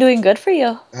 Activia's been doing good for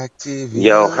you. Activia.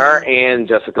 Yo, her and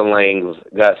Jessica Lange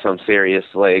got some serious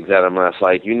legs that I'm just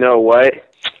like, you know what?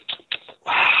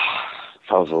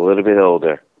 If I was a little bit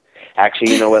older.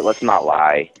 Actually, you know what? Let's not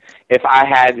lie. If I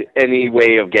had any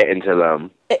way of getting to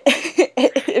them,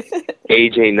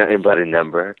 age ain't nothing but a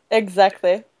number.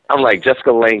 Exactly. I'm like,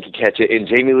 Jessica Lange could catch it, and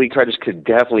Jamie Lee Curtis could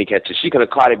definitely catch it. She could have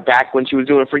caught it back when she was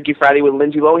doing Freaky Friday with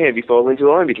Lindsay Lohan before Lindsay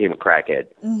Lohan became a crackhead.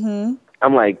 Mm-hmm.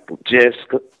 I'm like,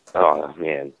 oh,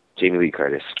 man, Jamie Lee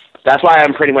Curtis. That's why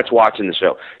I'm pretty much watching the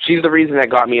show. She's the reason that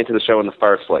got me into the show in the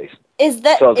first place. Is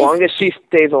that So as long as she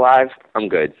stays alive, I'm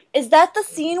good. is that the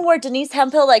scene where Denise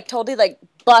Hemphill like totally like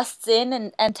busts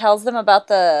in and tells them about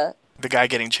the The guy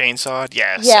getting chainsawed?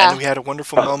 Yes. Yeah. And we had a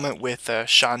wonderful moment with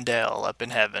Shondell up in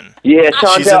heaven. Yeah, She's in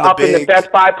Shondell the up in the big-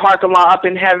 Best Buy parking lot up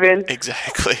in heaven.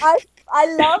 Exactly.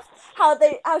 I love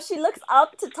how she looks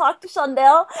up to talk to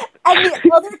Shondell and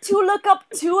the other two look up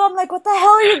too. I'm like, what the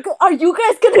hell are you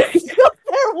guys gonna see up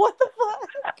there? What the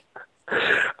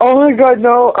fuck? Oh my God,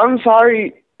 no! I'm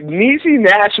sorry. Niecy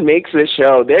Nash makes this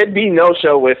show. There'd be no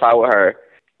show if I were her.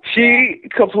 She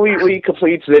completely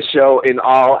completes this show in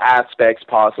all aspects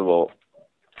possible.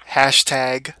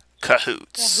 Hashtag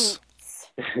Cahoots.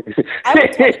 I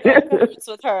would take cahoots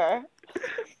with her.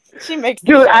 She makes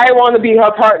Dude, I want to be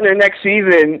her partner next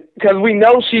season because we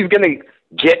know she's gonna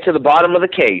get to the bottom of the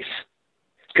case.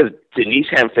 Because Denise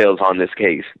Hemphill's on this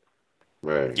case.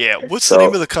 Right. Yeah, what's So- the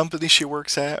name of the company she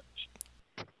works at?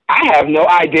 I have no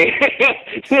idea,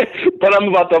 but I'm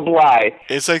about to apply.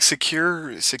 It's like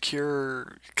secure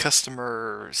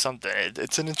customer something.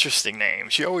 It's an interesting name.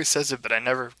 She always says it, but I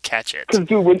never catch it. Because,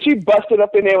 dude, when she busted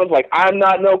up in there, it was like, I'm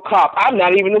not no cop. I'm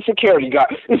not even a security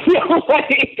guard.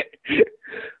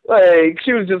 like,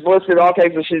 she was just listed all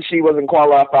types of shit she wasn't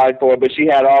qualified for, but she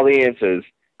had all the answers.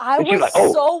 I And she's was like,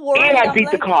 oh, so worried. and I I'm beat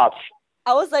the like- cops.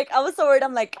 I was so worried.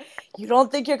 I'm like, you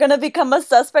don't think you're gonna become a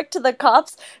suspect to the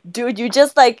cops? Dude, you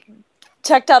just like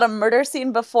checked out a murder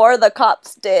scene before the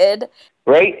cops did.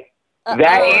 Right? That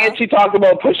Uh-uh. and she talked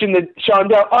about pushing the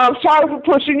Shondell. Oh, I'm sorry for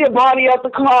pushing your body out the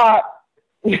car.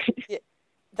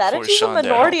 That Poor and she's a Shondell.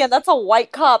 minority and that's a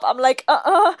white cop. I'm like,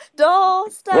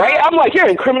 don't stop. Right? I'm like, you're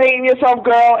incriminating yourself,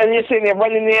 girl, and you're sitting there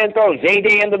running there and throwing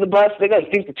Zayday under the bus. They're going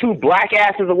to think the two black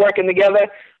asses are working together.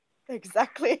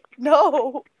 Exactly.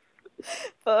 No.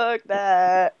 Fuck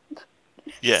that.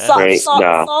 Yeah. Right,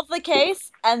 no. Solve the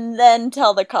case and then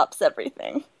tell the cops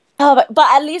everything. Oh, but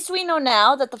at least we know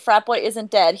now that the frat boy isn't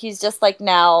dead. He's just like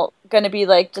now gonna be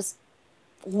like just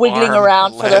wiggling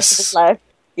around for the rest of his life.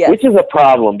 Yes. Which is a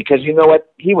problem because you know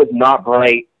what? He was not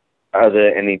bright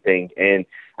other than anything, and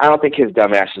I don't think his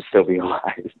dumb ass should still be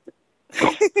alive.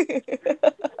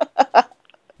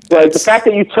 Like the fact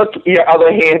that you took your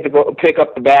other hand to go pick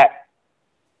up the bat.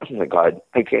 Oh my God,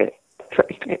 I can't.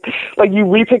 Like you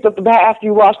re-picked up the bat after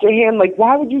you washed your hand. Like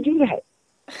why would you do that?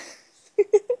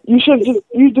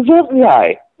 You deserve to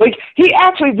die. Like he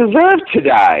actually deserved to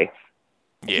die.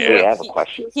 Wait, I Yeah. have a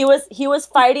question. He was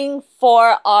fighting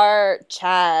for our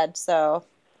Chad, so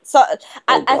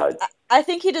God. I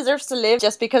think he deserves to live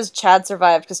just because Chad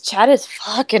survived. Because Chad is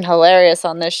fucking hilarious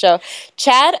on this show.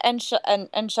 Chad and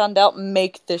Shondell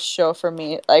make this show for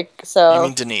me. Like so. You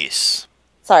mean Denise?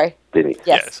 Sorry. Did he?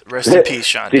 Yes. Rest in peace,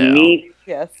 Shondell. Denise.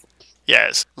 Yes.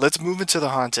 Yes. Let's move into the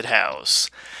haunted house.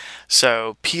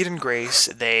 So Pete and Grace,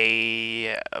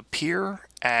 they appear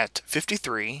at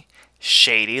 53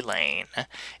 Shady Lane.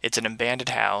 It's an abandoned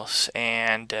house,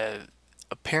 and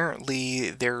apparently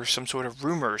there's some sort of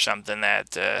rumor or something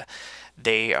that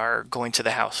they are going to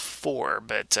the house for.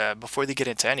 But before they get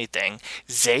into anything,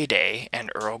 Zayday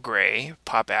and Earl Grey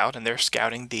pop out, and they're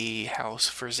scouting the house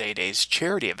for Zayday's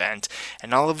charity event.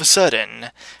 And all of a sudden,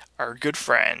 our good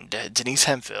friend, Denise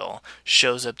Hemphill,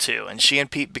 shows up too, and she and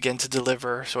Pete begin to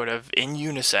deliver sort of in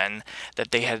unison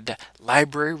that they had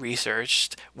library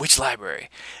researched. Which library?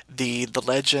 The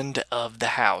legend of the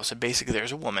house. And basically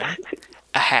there's a woman,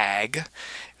 a hag,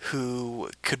 who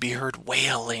could be heard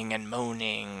wailing and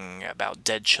moaning about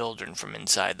dead children from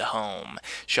inside the home.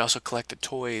 She also collected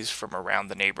toys from around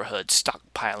the neighborhood,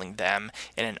 stockpiling them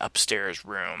in an upstairs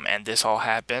room. And this all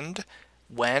happened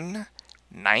when?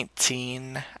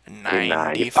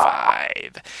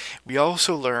 1995. We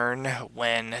also learn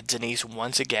when Denise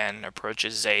once again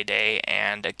approaches Zayday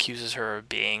and accuses her of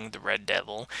being the Red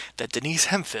Devil, that Denise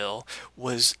Hemphill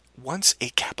was once a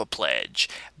Kappa pledge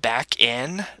back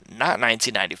in not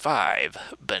 1995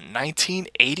 but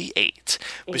 1988,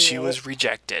 but she was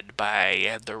rejected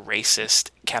by the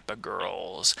racist Kappa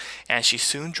girls, and she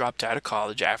soon dropped out of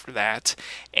college after that.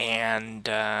 And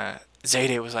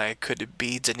Zayday was like, could it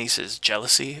be Denise's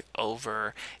jealousy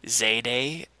over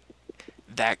Zayday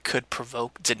that could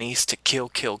provoke Denise to kill?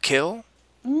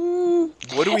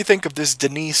 What do we think of this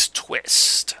Denise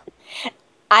twist?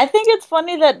 I think it's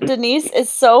funny that Denise is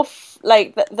so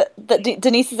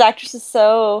Denise's actress is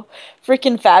so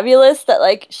freaking fabulous that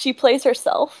like she plays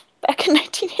herself back in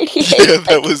 1988. Yeah,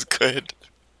 that was good.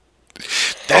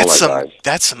 That's God.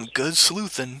 That's some good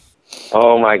sleuthing.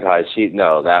 Oh my God,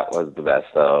 that was the best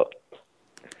though.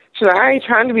 She's like, I ain't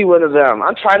trying to be one of them.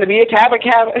 I'm trying to be a Kappa.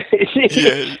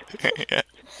 Yeah.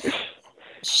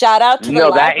 Shout out to the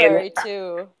library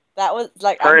too. That was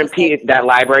like her and Pete. That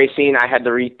library scene, I had to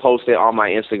repost it on my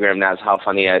Instagram. That's how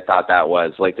funny I thought that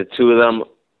was. Like the two of them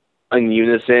in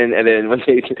unison, and then when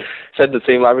they said the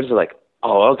same library, they're like,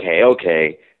 "Oh,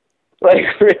 okay."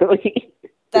 Like really.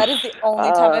 That is the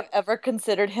only time I've ever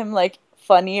considered him like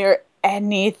funny or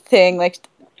anything. Like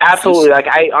absolutely. Like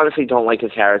I honestly don't like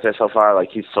his character so far.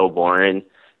 Like he's so boring.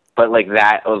 But like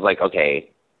that, I was like, okay,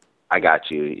 I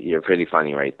got you. You're pretty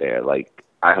funny right there. Like.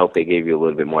 I hope they gave you a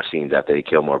little bit more scenes after they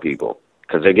kill more people.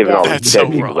 Because they're giving all the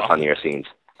dead people the funnier scenes.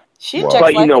 She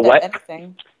but you know what?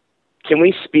 Anything. Can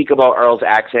we speak about Earl's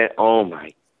accent? Oh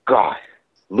my God.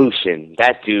 Lucian,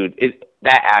 that dude,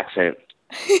 that accent.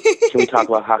 Can we talk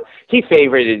about how he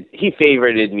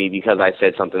favorited me because I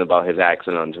said something about his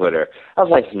accent on Twitter. I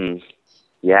was like,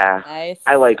 yeah, nice.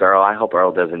 I like Earl. I hope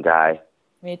Earl doesn't die.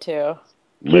 Me too.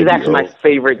 He's actually my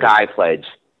favorite guy pledge.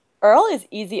 Earl is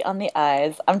easy on the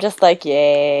eyes. I'm just like,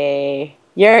 yay.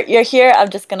 You're here. I'm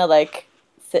just gonna like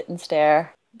sit and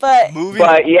stare. But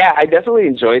yeah, I definitely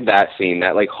enjoyed that scene.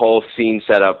 That like whole scene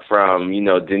set up from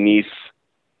Denise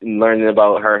learning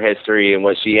about her history and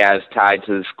what she has tied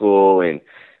to the school and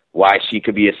why she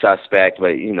could be a suspect.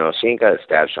 But she ain't got to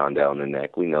stab Shondell in the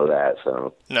neck. We know that.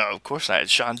 So no, of course not.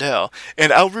 It's Shondell.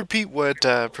 And I'll repeat what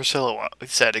Priscilla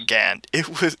said again.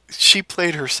 She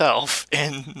played herself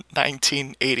in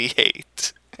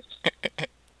 1988.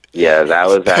 Yeah, that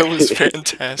was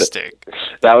fantastic.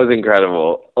 That was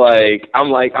incredible.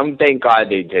 I'm thank God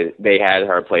they had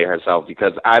her play herself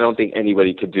because I don't think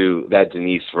anybody could do that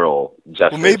Denise role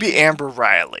justice. Well, maybe Amber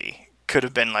Riley could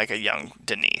have been like a young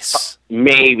Denise.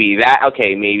 Maybe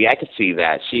maybe I could see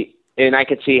that. I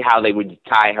could see how they would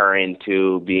tie her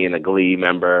into being a Glee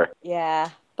member. Yeah.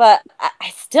 But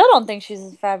I still don't think she's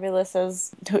as fabulous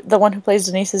as the one who plays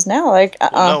Denise is now. Like,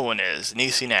 no one is.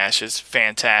 Niecy Nash is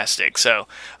fantastic. So,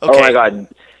 okay. Oh my God!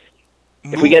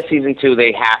 If we get season 2,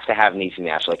 they have to have Niecy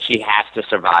Nash. Like, she has to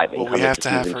survive. Well, we have to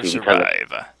have her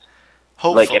survive.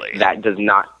 Hopefully, like if that does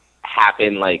not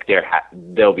happen, like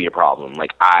there'll be a problem.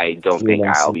 Like, I don't think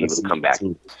I'll be able to come back.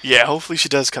 Yeah, hopefully she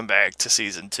does come back to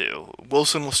season 2.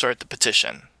 Wilson will start the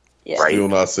petition. Yeah. Right. Still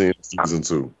not seeing season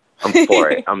 2. I'm for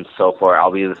it. I'm so for it.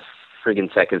 I'll be the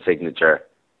friggin' second signature.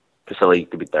 Priscilla, you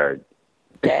could be third.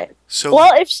 Okay.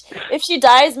 Well, if she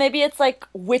dies, maybe it's like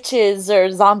witches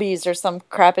or zombies or some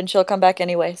crap, and she'll come back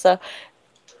anyway. So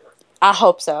I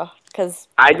hope so, because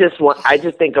I just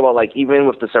think about like even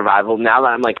with the survival. Now that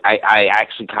I'm like I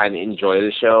actually kind of enjoy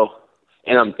the show,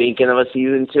 and I'm thinking of a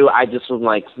season 2. I just was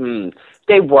like,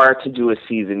 they were to do a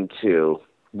season 2.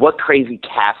 What crazy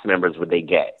cast members would they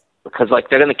get? Because, like,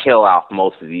 they're going to kill off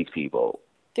most of these people.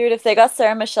 Dude, if they got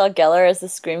Sarah Michelle Gellar as the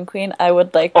Scream Queen, I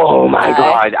would, like, oh, my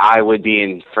God. I would be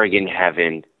in friggin'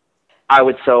 heaven.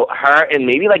 Her and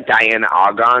maybe, like, Diana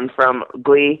Agron from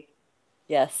Glee.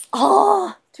 Yes.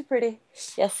 Oh, too pretty.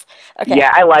 Yes. Okay. Yeah,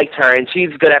 I liked her, and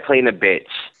she's good at playing a bitch.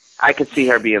 I could see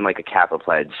her being, like, a Kappa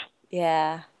pledge.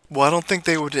 Yeah. Well, I don't think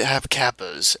they would have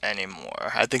Kappas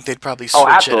anymore. I think they'd probably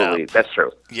switch it up. That's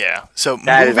true. Yeah. So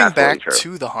moving back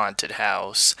to the haunted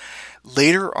house,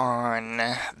 later on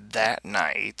that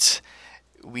night,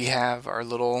 we have our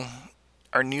little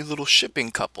our new little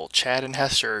shipping couple, Chad and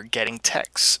Hester, getting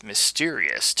texts,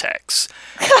 mysterious texts,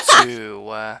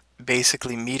 to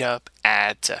basically meet up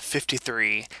at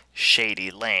 53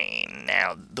 Shady Lane.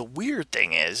 Now, the weird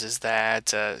thing is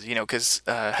that, because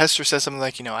Hester says something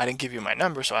like, I didn't give you my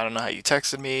number, so I don't know how you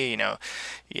texted me,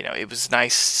 it was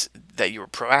nice that you were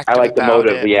proactive I like the about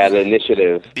motive, it. the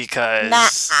initiative. Because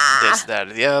this, that,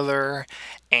 or the other.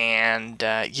 And,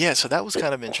 so that was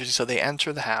kind of interesting. So they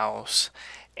enter the house,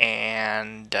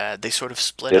 and they sort of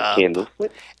split up.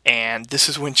 And this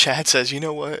is when Chad says, you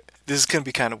know what, this is going to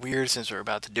be kind of weird since we're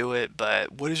about to do it,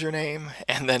 but what is your name?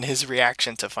 And then his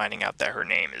reaction to finding out that her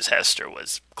name is Hester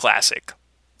was classic.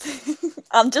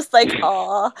 I'm just like,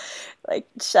 aw. Like,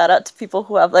 shout out to people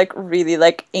who have, like, really,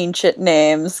 like, ancient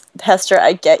names. Hester,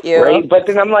 I get you. Right? But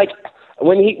then I'm like,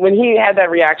 when he had that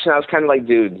reaction, I was kind of like,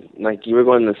 dude, like, you were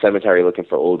going to the cemetery looking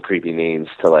for old creepy names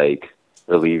to, like,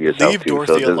 relieve yourself. Leave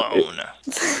Dorothy alone.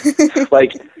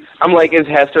 I'm like, is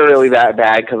Hester really that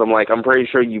bad? Because I'm pretty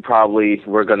sure you probably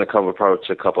were going to come approach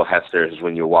a couple Hesters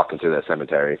when you were walking through that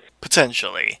cemetery.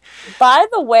 Potentially. By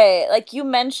the way, like, you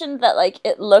mentioned that, like,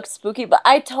 it looked spooky, but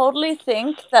I totally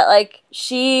think that, like,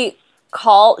 she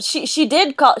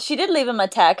did leave him a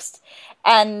text,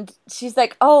 and she's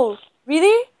like, oh,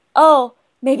 really? Oh,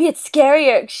 maybe it's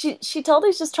scarier. She totally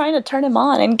is just trying to turn him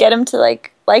on and get him to,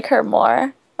 like her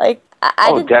more. Like,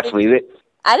 I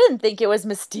didn't think it was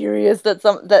mysterious that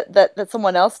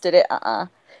someone else did it.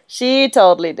 She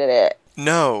totally did it.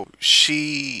 No,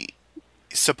 she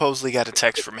supposedly got a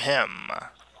text from him.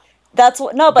 That's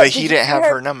what. No, but he didn't have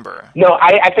her number. No,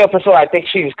 I feel for sure. I think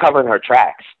she's covering her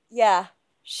tracks. Yeah,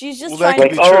 she's just trying to. That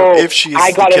could be true if she's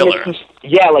the killer.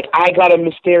 I got a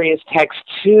mysterious text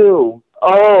too.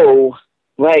 Oh,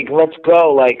 like, let's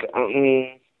go. Like,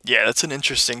 Yeah, that's an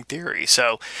interesting theory.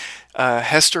 So,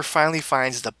 Hester finally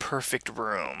finds the perfect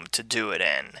room to do it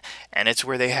in, and it's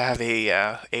where they have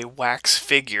a wax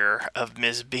figure of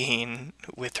Ms. Bean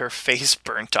with her face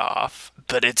burnt off.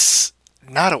 But it's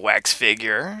not a wax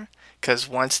figure, because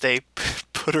once they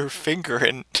put her finger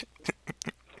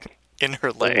in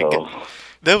her leg,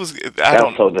 that was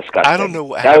so disgusting. I don't know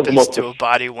what happens to a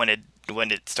body when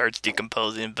it starts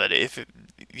decomposing, but if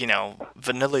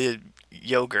vanilla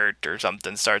yogurt or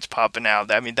something starts popping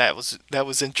out, I mean, that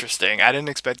was interesting. I didn't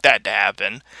expect that to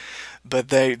happen. But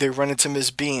they run into Miss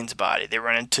Bean's body. They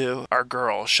run into our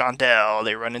girl, Shondell.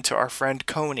 They run into our friend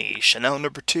Coney, Chanel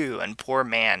number 2, and poor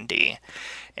Mandy.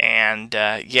 And,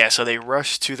 so they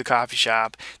rush to the coffee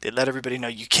shop. They let everybody know,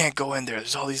 you can't go in there.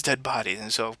 There's all these dead bodies.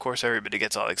 And so, of course, everybody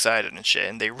gets all excited and shit.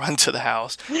 And they run to the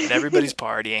house, and everybody's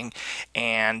partying.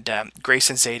 And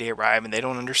Grace and Zadie arrive, and they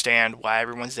don't understand why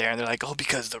everyone's there. And they're like, oh,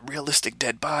 because the realistic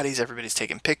dead bodies, everybody's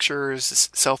taking pictures,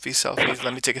 selfies,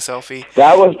 let me take a selfie.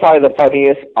 That was probably the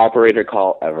funniest operator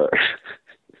call ever.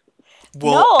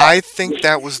 Well, No. I think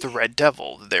that was the Red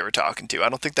Devil that they were talking to. I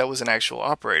don't think that was an actual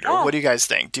operator. Oh. What do you guys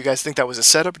think? Do you guys think that was a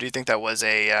setup, or do you think that was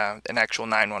an actual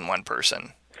 911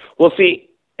 person? Well, see,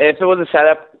 if it was a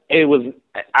setup,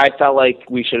 I felt like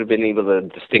we should have been able to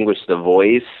distinguish the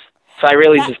voice. So I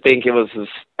really just think it was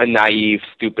just a naive,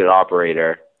 stupid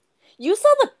operator. You saw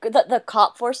the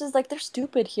cop forces, like, they're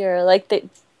stupid here. Like, they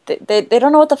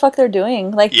don't know what the fuck they're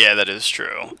doing. Like, Yeah, that is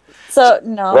true. so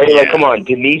no. Right? Yeah. Like, come on,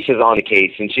 Denise is on the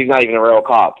case, and she's not even a real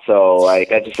cop. So, like,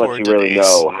 that just Poor lets you really Denise.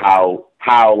 know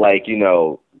how like,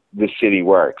 the city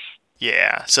works.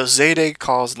 Yeah, so Zadie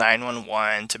calls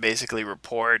 911 to basically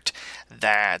report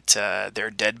that there are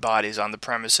dead bodies on the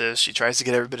premises. She tries to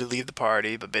get everybody to leave the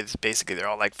party, but basically they're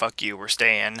all like, fuck you, we're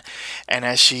staying. And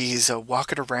as she's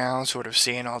walking around, sort of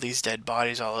seeing all these dead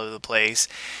bodies all over the place,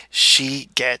 she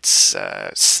gets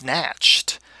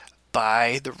snatched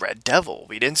by the Red Devil.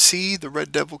 We didn't see the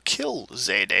Red Devil kill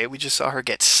Zadie. We just saw her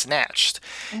get snatched.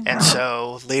 And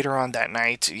so later on that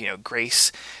night,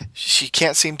 Grace, she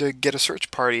can't seem to get a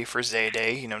search party for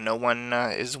Zadie. No one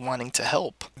is wanting to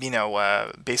help.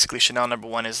 Basically Chanel number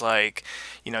 1 is like,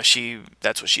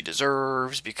 that's what she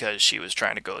deserves because she was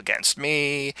trying to go against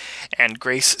me. And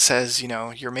Grace says,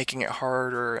 you're making it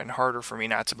harder and harder for me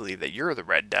not to believe that you're the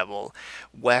Red Devil.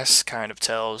 Wes kind of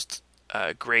tells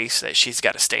Grace that she's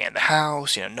got to stay in the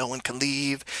house, no one can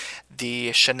leave.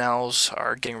 The Chanels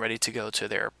are getting ready to go to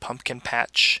their pumpkin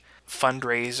patch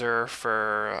fundraiser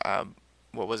for,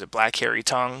 Black Hairy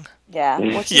Tongue? Yeah,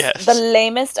 which Yes. is the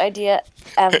lamest idea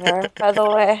ever, by the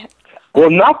way. Well,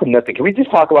 not for nothing. Can we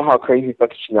just talk about how crazy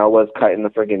fucking Chanel was cutting the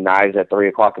friggin' knives at 3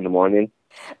 o'clock in the morning?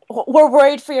 We're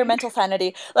worried for your mental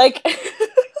sanity. Like,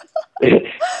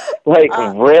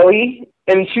 Really?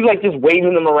 And she's like just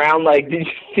waving them around. Like, did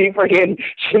you see friggin'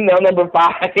 Chanel number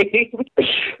 5?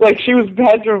 Like, she was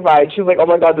petrified. She was like, oh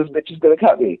my god, this bitch is gonna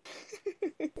cut me.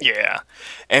 Yeah.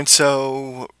 And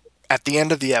so at the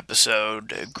end of the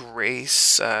episode,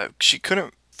 Grace, she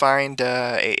couldn't find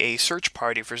a search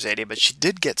party for Zadie, but she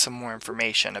did get some more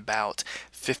information about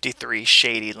 53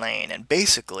 Shady Lane, and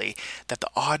basically that the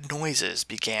odd noises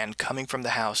began coming from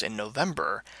the house in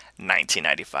November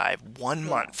 1995, 1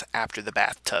 month after the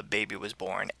bathtub baby was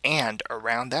born, and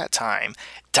around that time,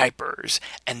 diapers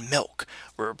and milk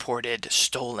were reported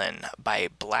stolen by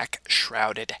a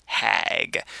black-shrouded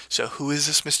hag. So who is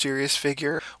this mysterious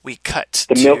figure? We cut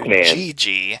The to milkman.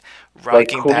 Gigi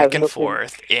rocking who has back and milkman?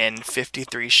 forth in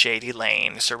 53 Shady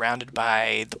Lane, surrounded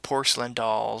by the porcelain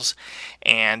dolls,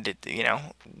 and,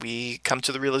 we come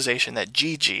to the realization that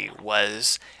Gigi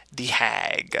was the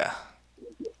hag.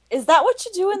 Is that what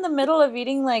you do in the middle of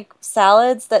eating like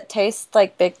salads that taste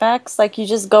like Big Macs? Like you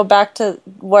just go back to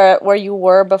where you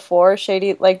were before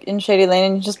Shady, like in Shady Lane,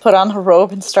 and you just put on a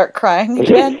robe and start crying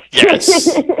again?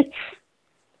 Yes.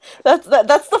 That's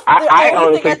the I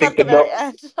only thing honestly I think thought the the very milk.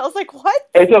 end. I was like, what?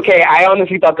 It's okay. I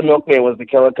honestly thought the milkman was the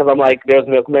killer because I'm like, there's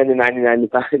milkman in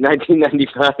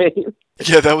 1995.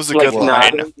 Yeah, that was a Like, good nah.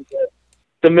 line.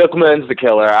 The milkman's the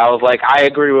killer. I was like, I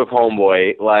agree with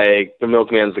Homeboy. Like, the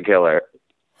milkman's the killer.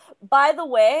 By the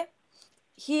way,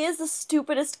 he is the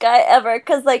stupidest guy ever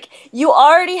because like you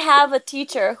already have a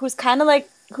teacher who's kind of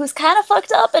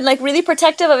fucked up and like really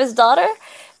protective of his daughter,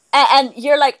 and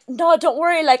you're like, no, don't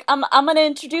worry, like I'm gonna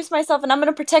introduce myself and I'm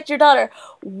gonna protect your daughter.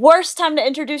 Worst time to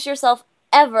introduce yourself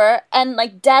ever, and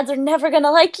like dads are never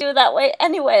gonna like you that way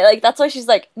anyway. Like that's why she's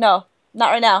like, no,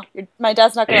 not right now. My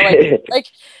dad's not gonna like you.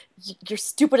 Like you're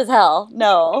stupid as hell.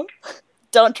 No.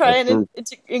 Don't try and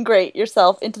integrate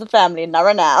yourself into the family, not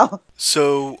right now.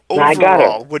 So, I got her.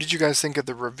 overall, what did you guys think of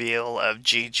the reveal of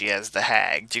Gigi as the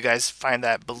hag? Do you guys find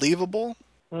that believable?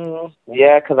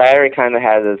 Yeah, because I already kind of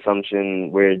had the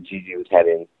assumption where Gigi was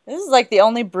heading. This is like the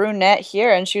only brunette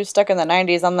here, and she was stuck in the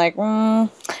 90s. I'm like,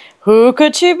 who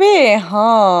could she be?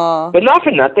 Huh? But not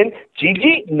for nothing,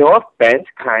 Gigi, no offense,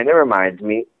 kind of reminds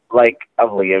me, like,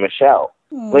 of Leah Michelle.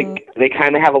 Like, they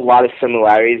kind of have a lot of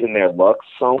similarities in their looks,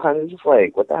 so I'm kind of just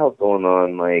like, what the hell's going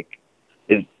on? Like,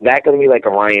 is that going to be like a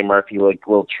Ryan Murphy, like,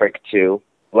 little trick, too?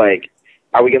 Like,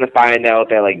 are we going to find out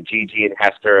that, like, Gigi and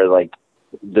Hester are, like,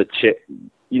 the chick,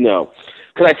 because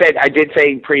I did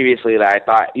say previously that I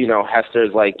thought,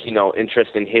 Hester's, like,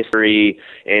 interest in history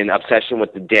and obsession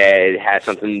with the dead had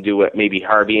something to do with maybe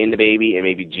her being the baby, and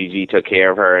maybe Gigi took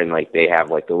care of her, and, like, they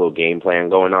have, like, a little game plan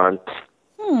going on.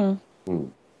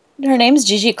 Her name's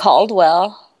Gigi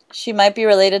Caldwell. She might be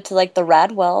related to like the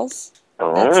Radwells.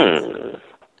 All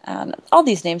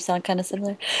these names sound kind of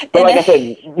similar. But like I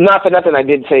said, not for nothing, I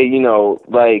did say,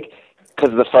 like,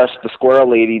 because the squirrel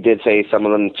lady did say some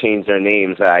of them changed their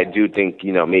names. I do think,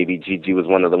 maybe Gigi was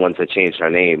one of the ones that changed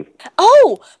her name.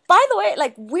 Oh, by the way,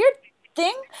 like, weird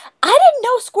thing, I didn't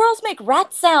know squirrels make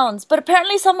rat sounds, but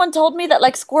apparently someone told me that,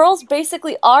 like, squirrels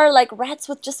basically are like rats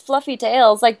with just fluffy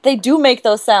tails. Like, they do make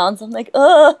those sounds. I'm like,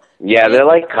 ugh. Yeah, they're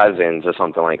like cousins or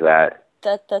something like that.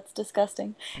 That's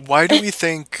disgusting. Why do we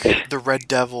think the Red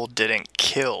Devil didn't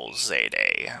kill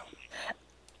Zayday?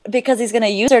 Because he's gonna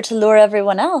use her to lure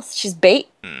everyone else. She's bait.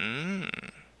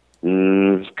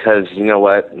 Because, you know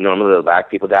what? Normally the black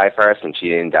people die first, and she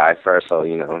didn't die first, so,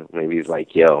 maybe he's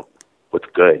like, yo, what's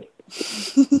good?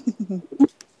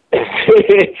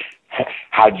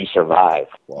 How'd you survive?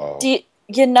 Wow. It's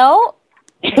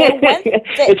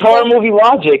horror movie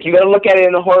logic. You gotta look at it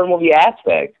in a horror movie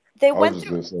aspect. They went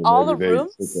through all the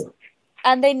rooms,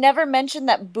 and they never mentioned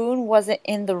that Boone wasn't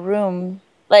in the room.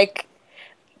 Like,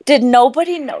 did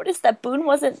nobody notice that Boone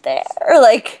wasn't there?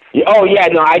 Like, oh yeah,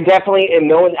 no, I definitely, and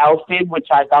no one else did, which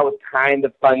I thought was kind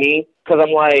of funny. Because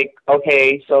I'm like,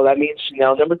 okay, so that means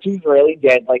Chanel number 2 is really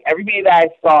dead. Like, everybody that I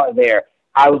saw there,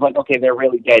 I was like, okay, they're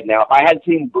really dead. Now, if I had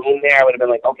seen Boone there, I would have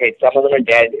been like, okay, some of them are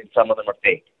dead and some of them are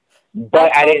fake.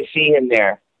 But I didn't see him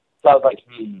there. So I was like,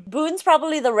 Boone's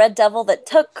probably the Red Devil that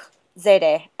took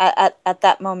Zayday at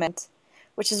that moment.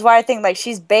 Which is why I think, like,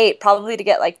 she's bait, probably to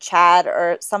get, like, Chad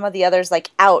or some of the others,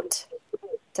 like, out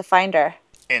to find her.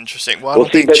 Interesting. Well, I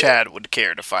don't think Chad would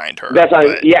care to find her.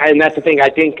 Yeah, and that's the thing. I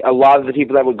think a lot of the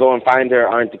people that would go and find her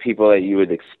aren't the people that you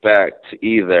would expect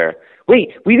either.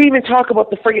 Wait, we didn't even talk about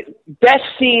the friggin' best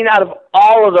scene out of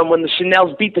all of them when the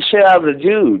Chanels beat the shit out of the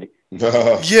dude.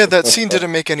 Yeah, that scene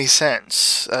didn't make any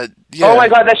sense. Yeah. Oh my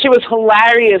god, that shit was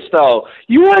hilarious, though.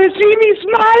 You want to see me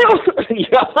smile?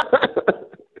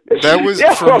 That was,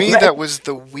 for me, that was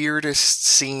the weirdest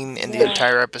scene in the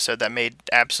entire episode. That made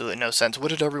absolutely no sense. What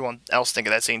did everyone else think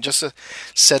of that scene? Just to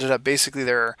set it up, basically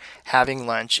they're having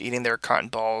lunch, eating their cotton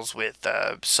balls with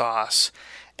sauce,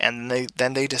 and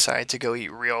then they decide to go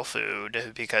eat real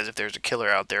food, because if there's a killer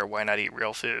out there, why not eat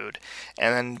real food?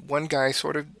 And then one guy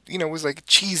sort of, was like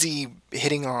cheesy,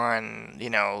 hitting on,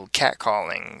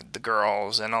 catcalling the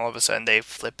girls, and all of a sudden they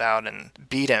flip out and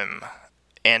beat him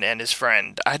and his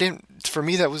friend. For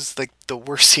me, that was like the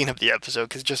worst scene of the episode,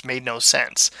 because it just made no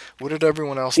sense. What did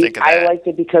everyone else think of that? I liked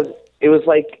it because it was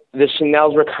like the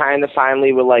Chanels were kind of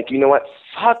finally were like, you know what,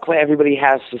 fuck what everybody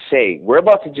has to say. We're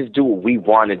about to just do what we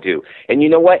want to do. And you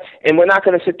know what? And we're not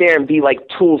going to sit there and be like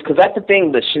tools, because that's the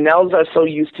thing. The Chanels are so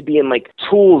used to being like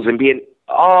tools and being,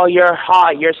 oh, you're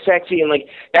hot, you're sexy, and like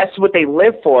that's what they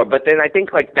live for. But then I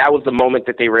think like that was the moment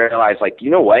that they realized, like, you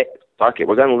know what? Fuck it,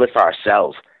 we're going to live for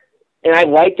ourselves. And I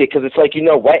liked it because it's like, you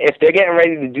know what? If they're getting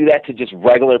ready to do that to just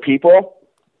regular people,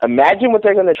 imagine what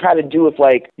they're going to try to do if,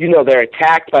 like, they're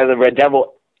attacked by the Red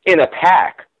Devil in a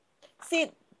pack.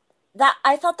 See, that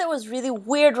I thought that was really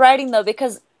weird writing, though,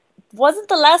 because wasn't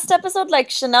the last episode, like,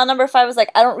 Chanel number 5 was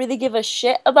like, I don't really give a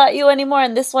shit about you anymore,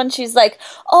 and this one she's like,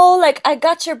 oh, like, I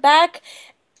got your back,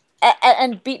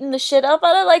 and beating the shit up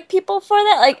out of, like, people for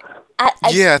that? Like, I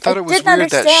thought it was weird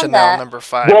that Chanel number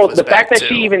 5 well, was the fact that too.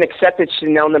 she even accepted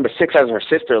Chanel number 6 as her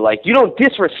sister, like, you don't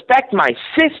disrespect my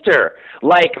sister.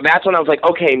 Like, that's when I was like,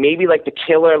 okay, maybe, like, the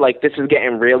killer, like, this is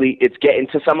it's getting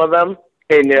to some of them,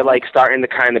 and they're, like, starting to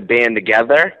kind of band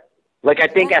together. Like, I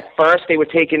think at first they were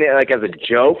taking it, like, as a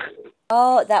joke.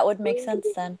 Oh, that would make sense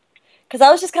then. Because I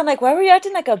was just kind of like, why were you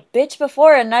acting like a bitch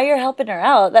before, and now you're helping her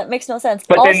out? That makes no sense.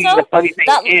 But also, then the funny thing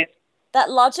is, that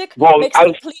logic makes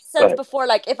complete sense before.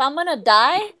 Like, if I'm going to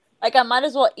die, like, I might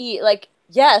as well eat. Like,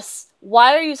 yes,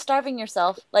 why are you starving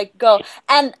yourself? Like, go.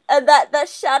 And that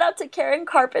shout out to Karen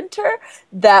Carpenter,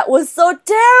 that was so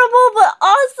terrible, but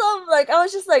awesome. Like, I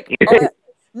was just like, oh,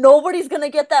 nobody's going to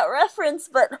get that reference,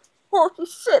 but holy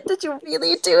shit, did you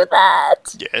really do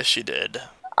that? Yes, she did.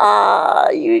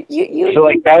 You. So,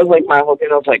 like, that was, like, my whole thing.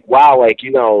 I was like, wow, like,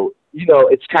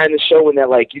 it's kind of showing that,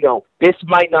 like, this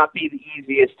might not be the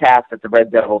easiest task that the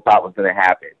Red Devil thought was going to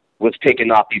happen, was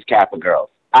picking off these Kappa girls.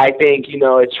 I think,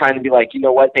 it's trying to be like, you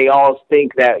know what, they all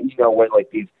think that, we're like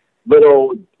these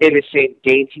little innocent,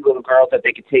 dainty little girls that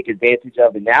they could take advantage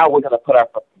of, and now we're going to put our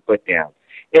foot down.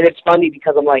 And it's funny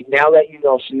because I'm like, now that,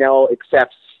 Chanel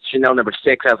accepts Chanel number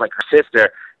 6 as, like, her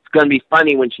sister, it's going to be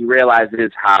funny when she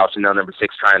realizes how Chanel number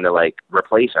 6 trying to, like,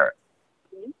 replace her.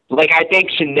 Like, I think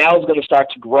Chanel's going to start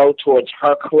to grow towards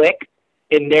her clique,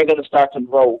 and they're going to start to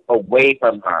grow away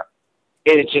from her.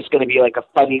 And it's just going to be, like, a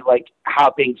funny, like,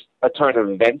 how things, a turn of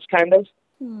events, kind of.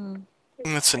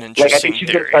 That's an interesting Like, I think she's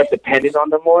going to start depending on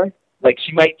them more. Like,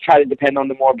 she might try to depend on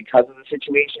them more because of the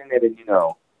situation, and then,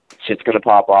 shit's going to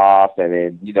pop off, and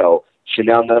then,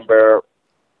 Chanel number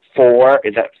 4,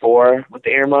 is that 4 with the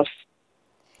earmuffs?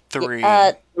 3.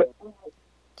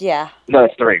 Yeah. No,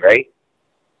 it's 3, right?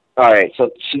 All right,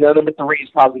 so Chanel number 3 is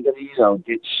probably going to,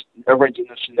 get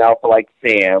original Chanel for, like,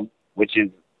 Sam, which is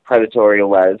predatory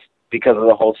Les, because of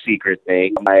the whole secret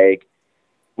thing. Like,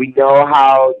 we know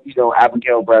how,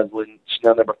 Abigail Breslin,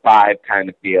 Chanel number 5, kind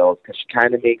of feels, because she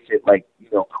kind of makes it, like,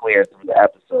 clear through the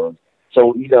episodes.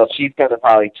 So, she's going to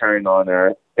probably turn on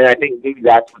her. And I think maybe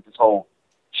that's what this whole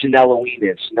Chanel-Halloween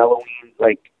is. Chanel-Halloween,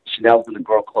 like, Chanel's going to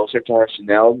grow closer to her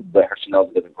Chanel, but her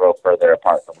Chanel's going to grow further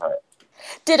apart from her.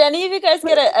 Did any of you guys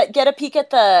get a peek at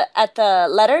the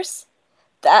letters?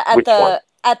 Which one?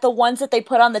 At the ones that they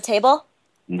put on the table?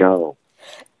 No.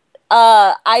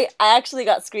 I actually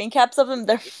got screen caps of them.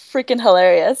 They're freaking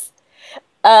hilarious.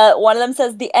 One of them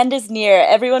says, "The end is near.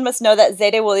 Everyone must know that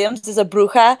Zayde Williams is a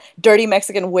bruja, dirty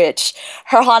Mexican witch.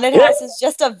 Her haunted house is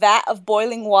just a vat of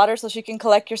boiling water so she can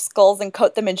collect your skulls and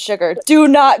coat them in sugar. Do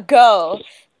not go.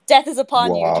 Death is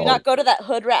upon you. Do not go to that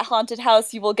hood rat haunted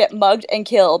house. You will get mugged and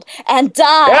killed and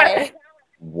die."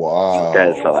 Wow. That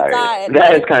is hilarious.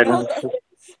 That is kind of...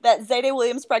 That Zayde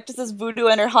Williams practices voodoo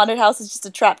and her haunted house is just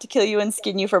a trap to kill you and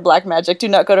skin you for black magic. Do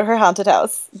not go to her haunted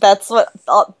house. That's what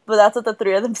the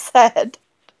 3 of them said.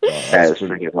 That is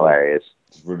freaking hilarious.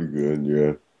 It's pretty good,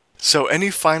 yeah. So, any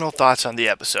final thoughts on the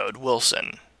episode,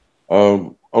 Wilson?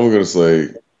 I'm gonna say,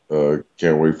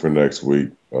 can't wait for next week.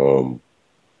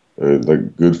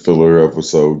 Like good filler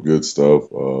episode, good stuff.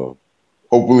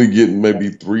 Hopefully, getting maybe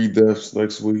 3 deaths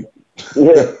next week.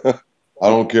 I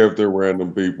don't care if they're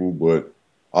random people, but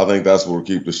I think that's what will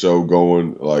keep the show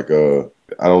going. Like,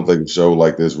 I don't think a show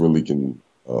like this really can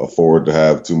afford to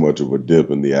have too much of a dip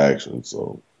in the action.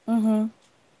 So.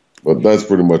 But that's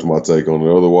pretty much my take on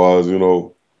it. Otherwise,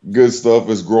 good stuff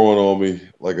is growing on me.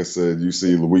 Like I said, you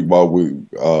see week by week,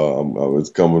 it's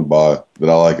coming by that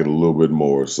I like it a little bit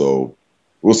more. So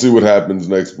we'll see what happens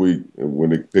next week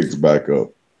when it picks back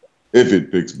up. If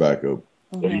it picks back up.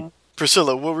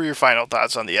 Priscilla, what were your final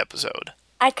thoughts on the episode?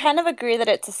 I kind of agree that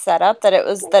it's a setup, that it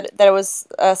was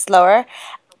slower.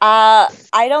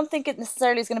 I don't think it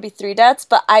necessarily is going to be three deaths,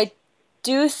 but I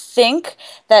do think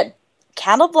that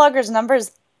Candle Blogger's number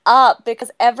is up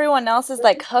because everyone else is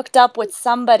like hooked up with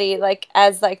somebody like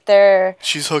as like their.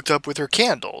 She's hooked up with her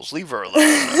candles. Leave her alone.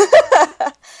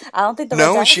 I don't think the Red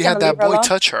No, Devil's she had gonna that leave her boy alone.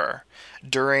 touch her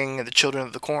during the Children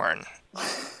of the Corn.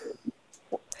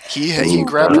 He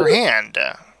grabbed her hand.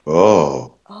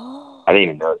 Oh. Oh. I didn't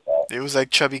even notice that. It was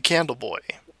like Chubby Candle Boy.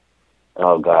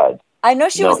 Oh God. I know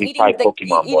she No, was he's eating probably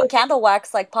Pokemon eating Boy. candle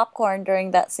wax like popcorn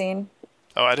during that scene.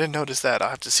 Oh, I didn't notice that. I'll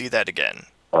have to see that again.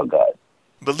 Oh God.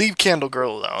 But leave Candle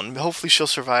Girl alone. Hopefully she'll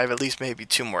survive at least maybe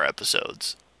 2 more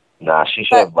episodes. Nah, she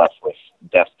should have left with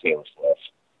Death Taylor Swift.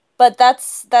 But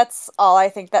that's all I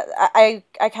think. That I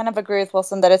kind of agree with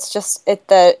Wilson that it's just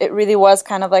that it really was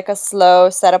kind of like a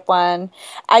slow setup one.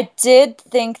 I did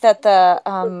think that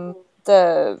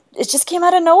it just came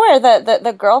out of nowhere.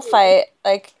 The girl fight,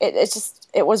 like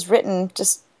it was written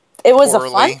just. It was Poorly.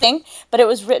 a fun thing, but it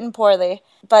was written poorly.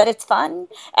 But it's fun,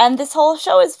 and this whole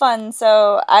show is fun.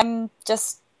 So I'm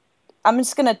just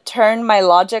gonna turn my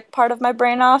logic part of my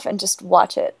brain off and just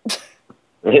watch it.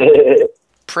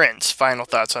 Prince, final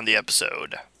thoughts on the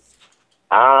episode.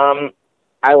 I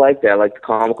like that. I like the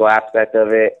comical aspect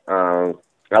of it. I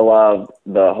love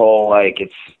the whole, like,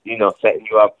 it's, setting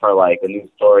you up for, like, a new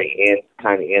story and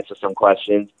kind of answer some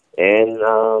questions. And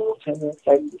I'm kind of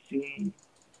excited to see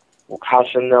how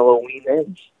Halloween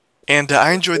ends. And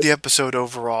I enjoyed the episode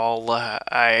overall.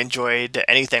 I enjoyed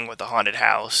anything with the haunted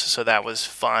house, so that was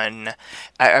fun.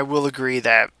 I will agree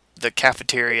that the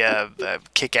cafeteria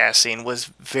kick-ass scene was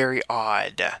very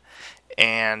odd,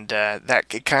 and that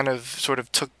it kind of sort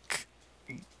of took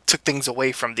things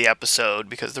away from the episode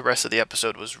because the rest of the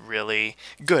episode was really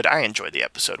good. I enjoyed the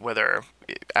episode, whether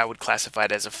I would classify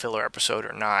it as a filler episode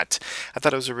or not. I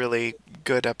thought it was a really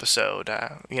good episode.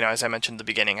 As I mentioned in the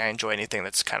beginning, I enjoy anything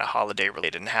that's kind of holiday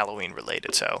related and Halloween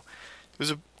related, so it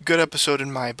was a good episode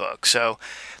in my book. So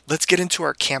let's get into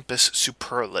our campus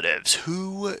superlatives.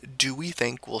 Who do we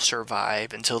think will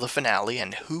survive until the finale,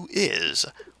 and who is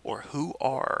or who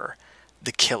are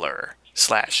the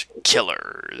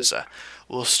killer/killers?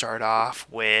 We'll start off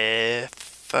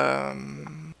with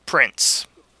Prince.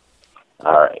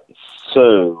 All right.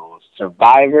 So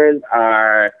survivors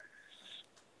are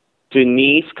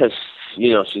Denise, because,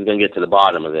 she's going to get to the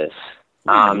bottom of this.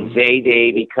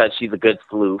 Zayday, because she's a good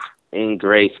sleuth. And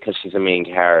Grace, because she's a main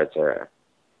character.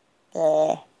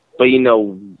 But, I'm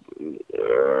going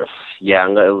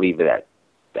to leave it at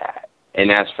that.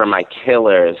 And as for my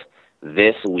killers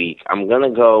this week, I'm going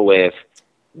to go with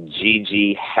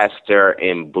Gigi, Hester,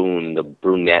 and Boone, the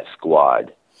brunette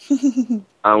squad.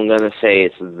 I'm going to say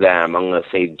it's them. I'm going to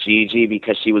say Gigi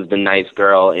because she was the nice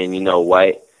girl, and you know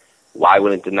what? Why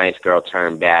wouldn't the nice girl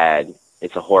turn bad?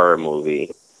 It's a horror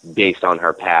movie based on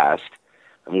her past.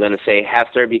 I'm going to say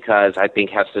Hester because I think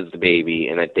Hester's the baby,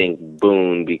 and I think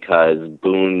Boone because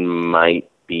Boone might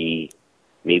be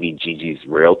maybe Gigi's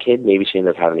real kid. Maybe she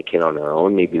ended up having a kid on her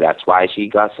own. Maybe that's why she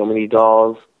got so many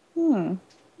dolls.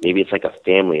 Maybe it's like a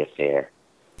family affair.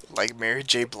 Like Mary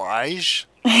J. Blige?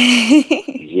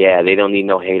 Yeah, they don't need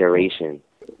no hateration.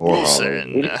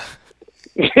 Wilson,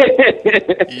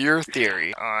 your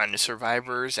theory on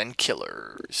survivors and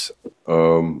killers.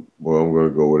 Well, I'm going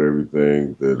to go with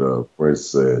everything that Prince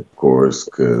said, of course,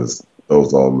 because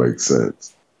those all make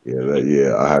sense.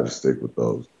 I have to stick with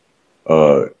those.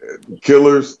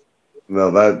 Killers, now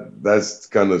that's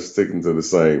kind of sticking to the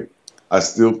same. I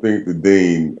still think the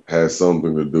Dean has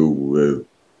something to do with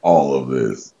all of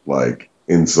this, like,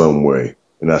 in some way.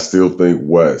 And I still think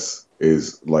Wes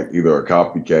is, like, either a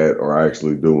copycat or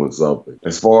actually doing something.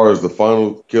 As far as the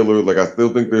final killer, like, I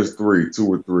still think there's 2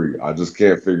 or 3. I just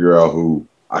can't figure out who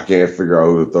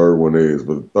the third one is.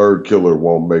 But the third killer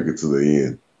won't make it to the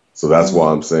end. So that's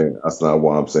why I'm saying, that's not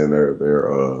why I'm saying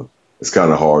they're it's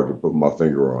kind of hard to put my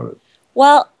finger on it.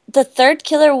 Well, the third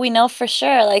killer we know for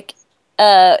sure, like,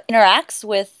 interacts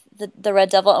with the Red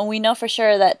Devil, and we know for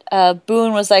sure that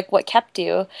Boone was like what kept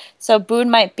you. So Boone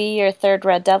might be your third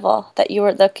Red Devil that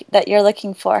you're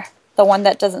looking for, the one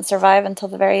that doesn't survive until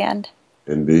the very end.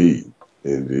 Indeed.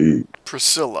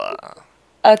 Priscilla.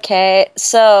 Okay,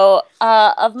 so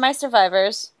of my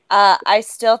survivors, I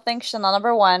still think Chanel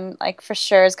number 1, like, for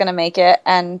sure is gonna make it,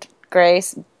 and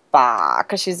Grace,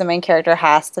 because she's the main character,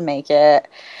 has to make it.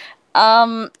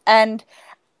 And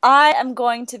I am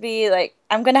going to be like,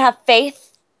 I'm going to have faith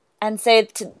and say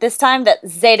this time that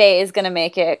Zayday is going to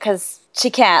make it, because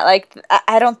she can't. Like,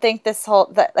 I don't think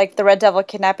the Red Devil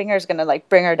kidnapping her is going to, like,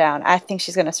 bring her down. I think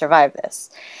she's going to survive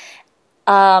this.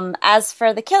 As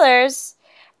for the killers,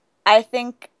 I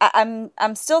think I'm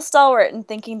still stalwart in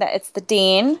thinking that it's the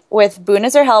dean with Boone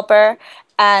as her helper,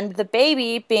 and the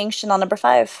baby being Chanel number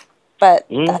 5. But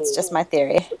that's just my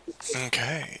theory.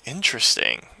 Okay,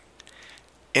 interesting.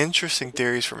 Interesting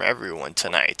theories from everyone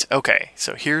tonight. Okay,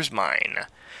 so here's mine.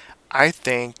 I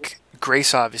think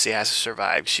Grace obviously has to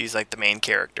survive. She's like the main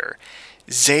character.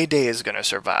 Zayde is gonna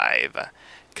survive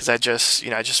because I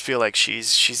just feel like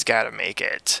she's got to make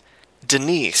it.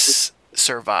 Denise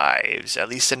survives, at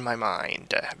least in my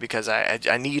mind, because I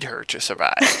need her to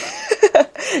survive.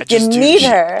 You need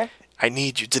her. I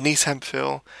need you, Denise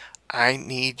Hemphill. I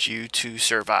need you to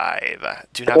survive.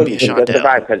 Do not be a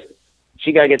Shondell. Because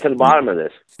she gotta get to the bottom of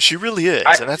this. She really is,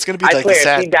 and that's gonna be I like swear, the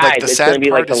sad, if she dies, like the it's sad gonna be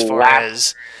part like the as far last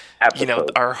as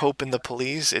episode. our hope in the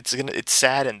police. It's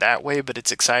sad in that way, but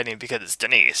it's exciting because it's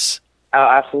Denise. Oh,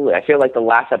 absolutely. I feel like the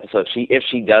last episode, if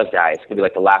she does die, it's gonna be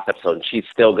like the last episode, and she's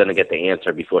still gonna get the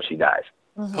answer before she dies.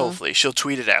 Mm-hmm. Hopefully, she'll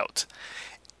tweet it out.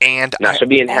 And No, she'll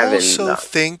be in heaven. I also No.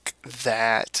 think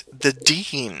that the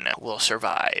Dean will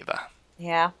survive.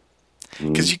 Yeah.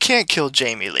 Because you can't kill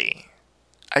Jamie Lee.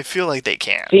 I feel like they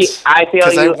can't. See, I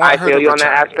feel you. I her feel to you on that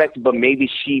return. aspect, but maybe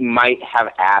she might have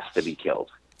asked to be killed.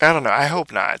 I don't know. I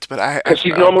hope not. But I 'Cause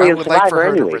she's normally I a would like for survivor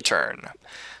her to anyway. return.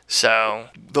 So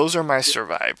those are my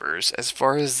survivors. As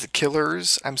far as the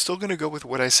killers, I'm still going to go with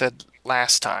what I said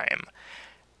last time.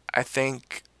 I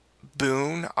think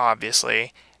Boone,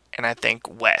 obviously, and I think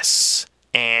Wes.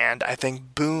 And I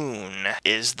think Boone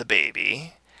is the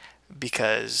baby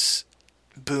because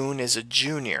Boone is a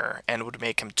junior and would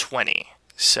make him 20.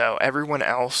 So everyone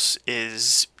else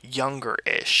is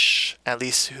younger-ish, at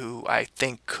least who I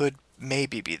think could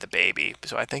maybe be the baby.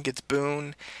 So I think it's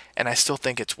Boone, and I still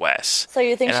think it's Wes. So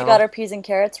you think And she I got don't- her peas and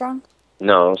carrots wrong?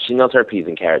 No, she knows her peas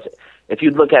and carrots. If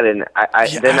you look at it,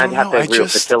 then I'd have to agree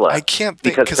with Priscilla. I can't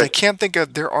think because I can't think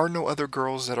of there are no other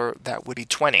girls that would be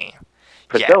 20.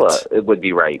 Priscilla, yet. it would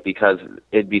be right because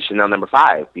it'd be Chanel number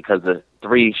 5 because the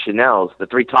three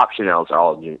top Chanels are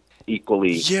all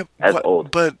equally as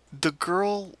old. But the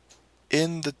girl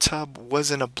in the tub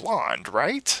wasn't a blonde,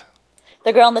 right?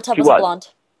 The girl in the tub She was a was. blonde.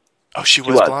 Oh, she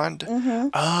was was. blonde? Mm-hmm.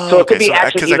 Oh, So it could okay, be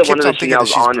actually because I either kept one of on the thinking that Chanels,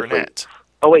 she's honestly. brunette.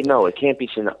 Oh wait, no, it can't be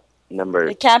Chanel number.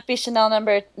 It can't be Chanel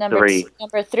number 3.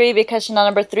 number 3 because Chanel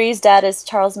number 3's dad is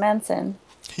Charles Manson.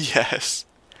 Yes.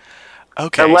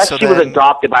 Okay, Unless so she was then-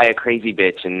 adopted by a crazy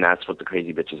bitch, and that's what the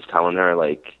crazy bitch is telling her.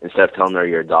 Like instead of telling her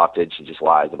you're adopted, she just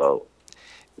lies about.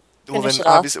 Well, Finish then it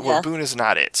off, obviously, yeah. Boone is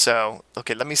not it. So,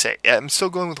 okay, let me say, I'm still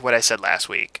going with what I said last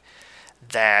week,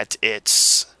 that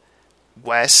it's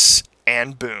Wes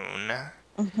and Boone,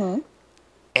 Mm-hmm.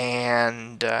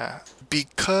 and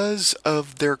because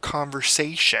of their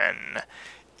conversation,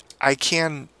 I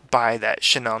can buy that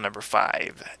Chanel number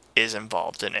 5 is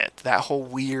involved in it. That whole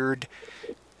weird.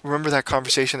 Remember that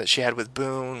conversation that she had with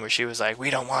Boone, where she was like,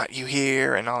 "We don't want you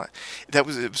here," and all that.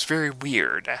 It was very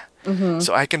weird. Mm-hmm.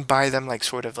 So I can buy them like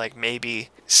sort of like maybe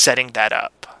setting that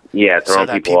up. Yeah, So throwing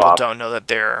that people people off. don't know that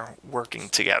they're working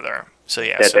together. So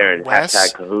yeah, That so they're in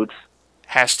Wes, #cahoots.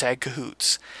 hashtag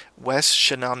cahoots. Wes,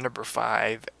 Chanel number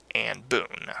 5, and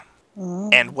Boone.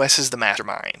 Mm. And Wes is the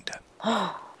mastermind.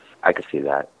 I could see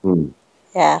that.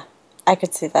 Yeah, I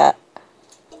could see that.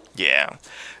 Yeah.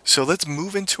 So let's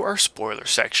move into our spoiler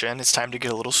section. It's time to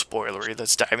get a little spoilery.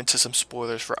 Let's dive into some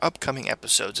spoilers for upcoming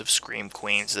episodes of Scream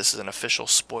Queens. This is an official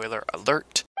spoiler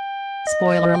alert.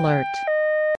 Spoiler alert.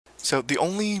 So the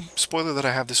only spoiler that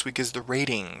I have this week is the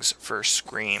ratings for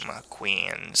Scream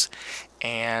Queens.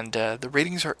 And the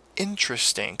ratings are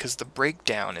interesting because the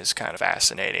breakdown is kind of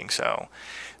fascinating. So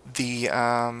the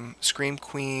Scream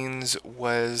Queens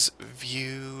was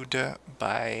viewed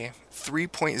by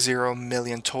 3.0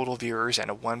 million total viewers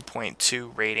and a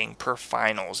 1.2 rating per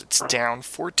finals. It's down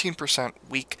 14%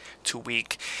 week to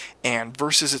week. And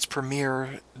versus its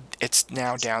premiere, it's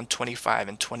now down 25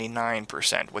 and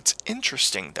 29%. What's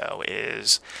interesting, though,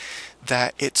 is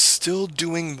that it's still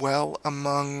doing well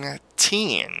among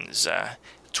teens.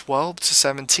 12 to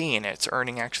 17, it's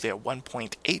earning actually a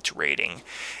 1.8 rating.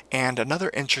 And another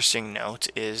interesting note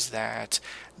is that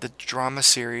the drama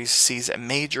series sees a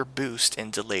major boost in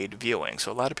delayed viewing.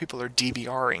 So a lot of people are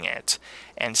DVRing it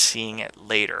and seeing it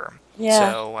later.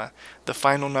 Yeah. So the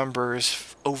final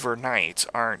numbers overnight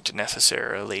aren't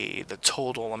necessarily the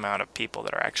total amount of people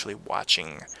that are actually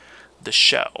watching the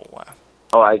show.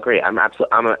 Oh, I agree. I'm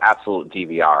an absolute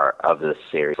DVR of this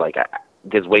series. Like,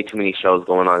 there's way too many shows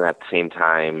going on at the same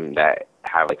time that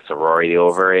have like sorority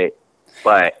over it,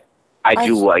 but I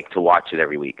do like to watch it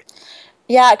every week.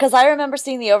 Yeah, because I remember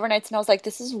seeing the overnights and I was like,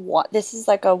 this is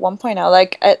like a 1.0.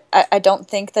 Like I don't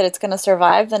think that it's gonna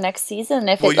survive the next season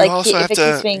if Well, it you like also if have it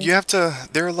keeps to, being.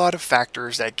 there are a lot of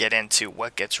factors that get into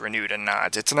what gets renewed and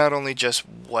not. It's not only just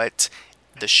what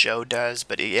the show does,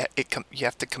 but you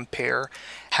have to compare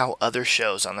how other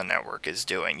shows on the network is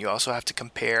doing. You also have to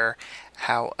compare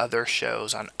how other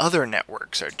shows on other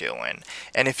networks are doing.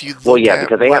 And if you Well, look yeah, at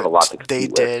because they have a lot what to they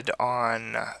compete with. did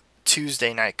on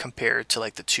Tuesday night compared to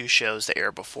like the two shows that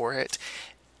air before it,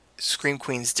 Scream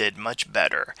Queens did much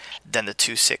better than the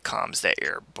two sitcoms that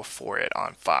aired before it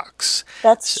on Fox.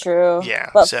 That's So, true. yeah,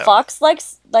 But so Fox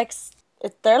likes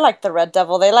they're like the Red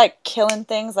Devil. They like killing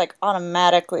things like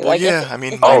automatically. well, Like yeah. I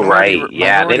mean, if it Oh, right.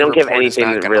 Yeah, they Minority don't give Report is anything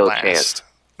not a going to real chance. last.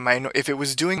 If it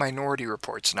was doing Minority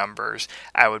Report's numbers,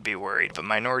 I would be worried. But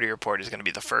Minority Report is going to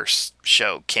be the first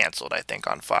show canceled, I think,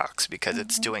 on Fox because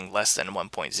it's Mhm. doing less than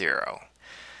 1.0.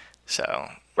 So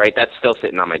Right, that's still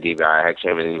sitting on my DVR. I actually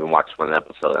haven't even watched one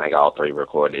episode, and I got all three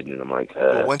recorded, and I'm like,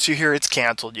 well, once you hear it's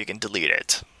canceled, you can delete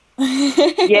it.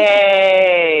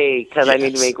 yay! Because I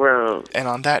need to Yes. make room. And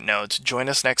on that note, join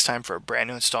us next time for a brand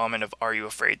new installment of Are You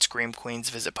Afraid? Scream Queens.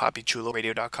 Visit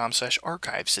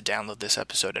poppychuloradio.com/archives to download this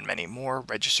episode and many more.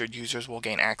 Registered users will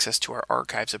gain access to our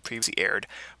archives of previously aired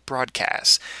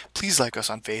broadcasts. Please like us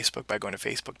on Facebook by going to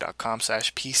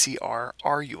facebook.com/PCR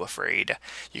Are You Afraid?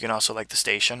 You can also like the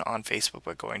station on Facebook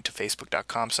by going to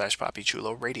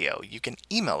facebook.com/poppychuloradio. You can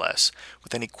email us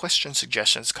with any questions,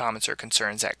 suggestions, comments, or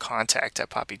concerns at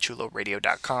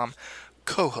contact@poppychuloradio.com.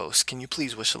 Co-host, can you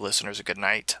please wish the listeners a good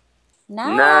night?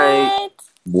 Night. Night.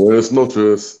 Buenas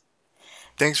noches.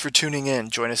 Thanks for tuning in.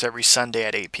 Join us every Sunday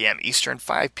at 8 p.m. Eastern,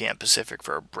 5 p.m. Pacific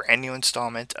for a brand new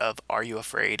installment of Are You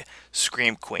Afraid?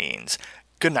 Scream Queens.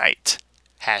 Good night.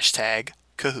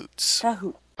 #Cahoots.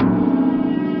 Kahoot.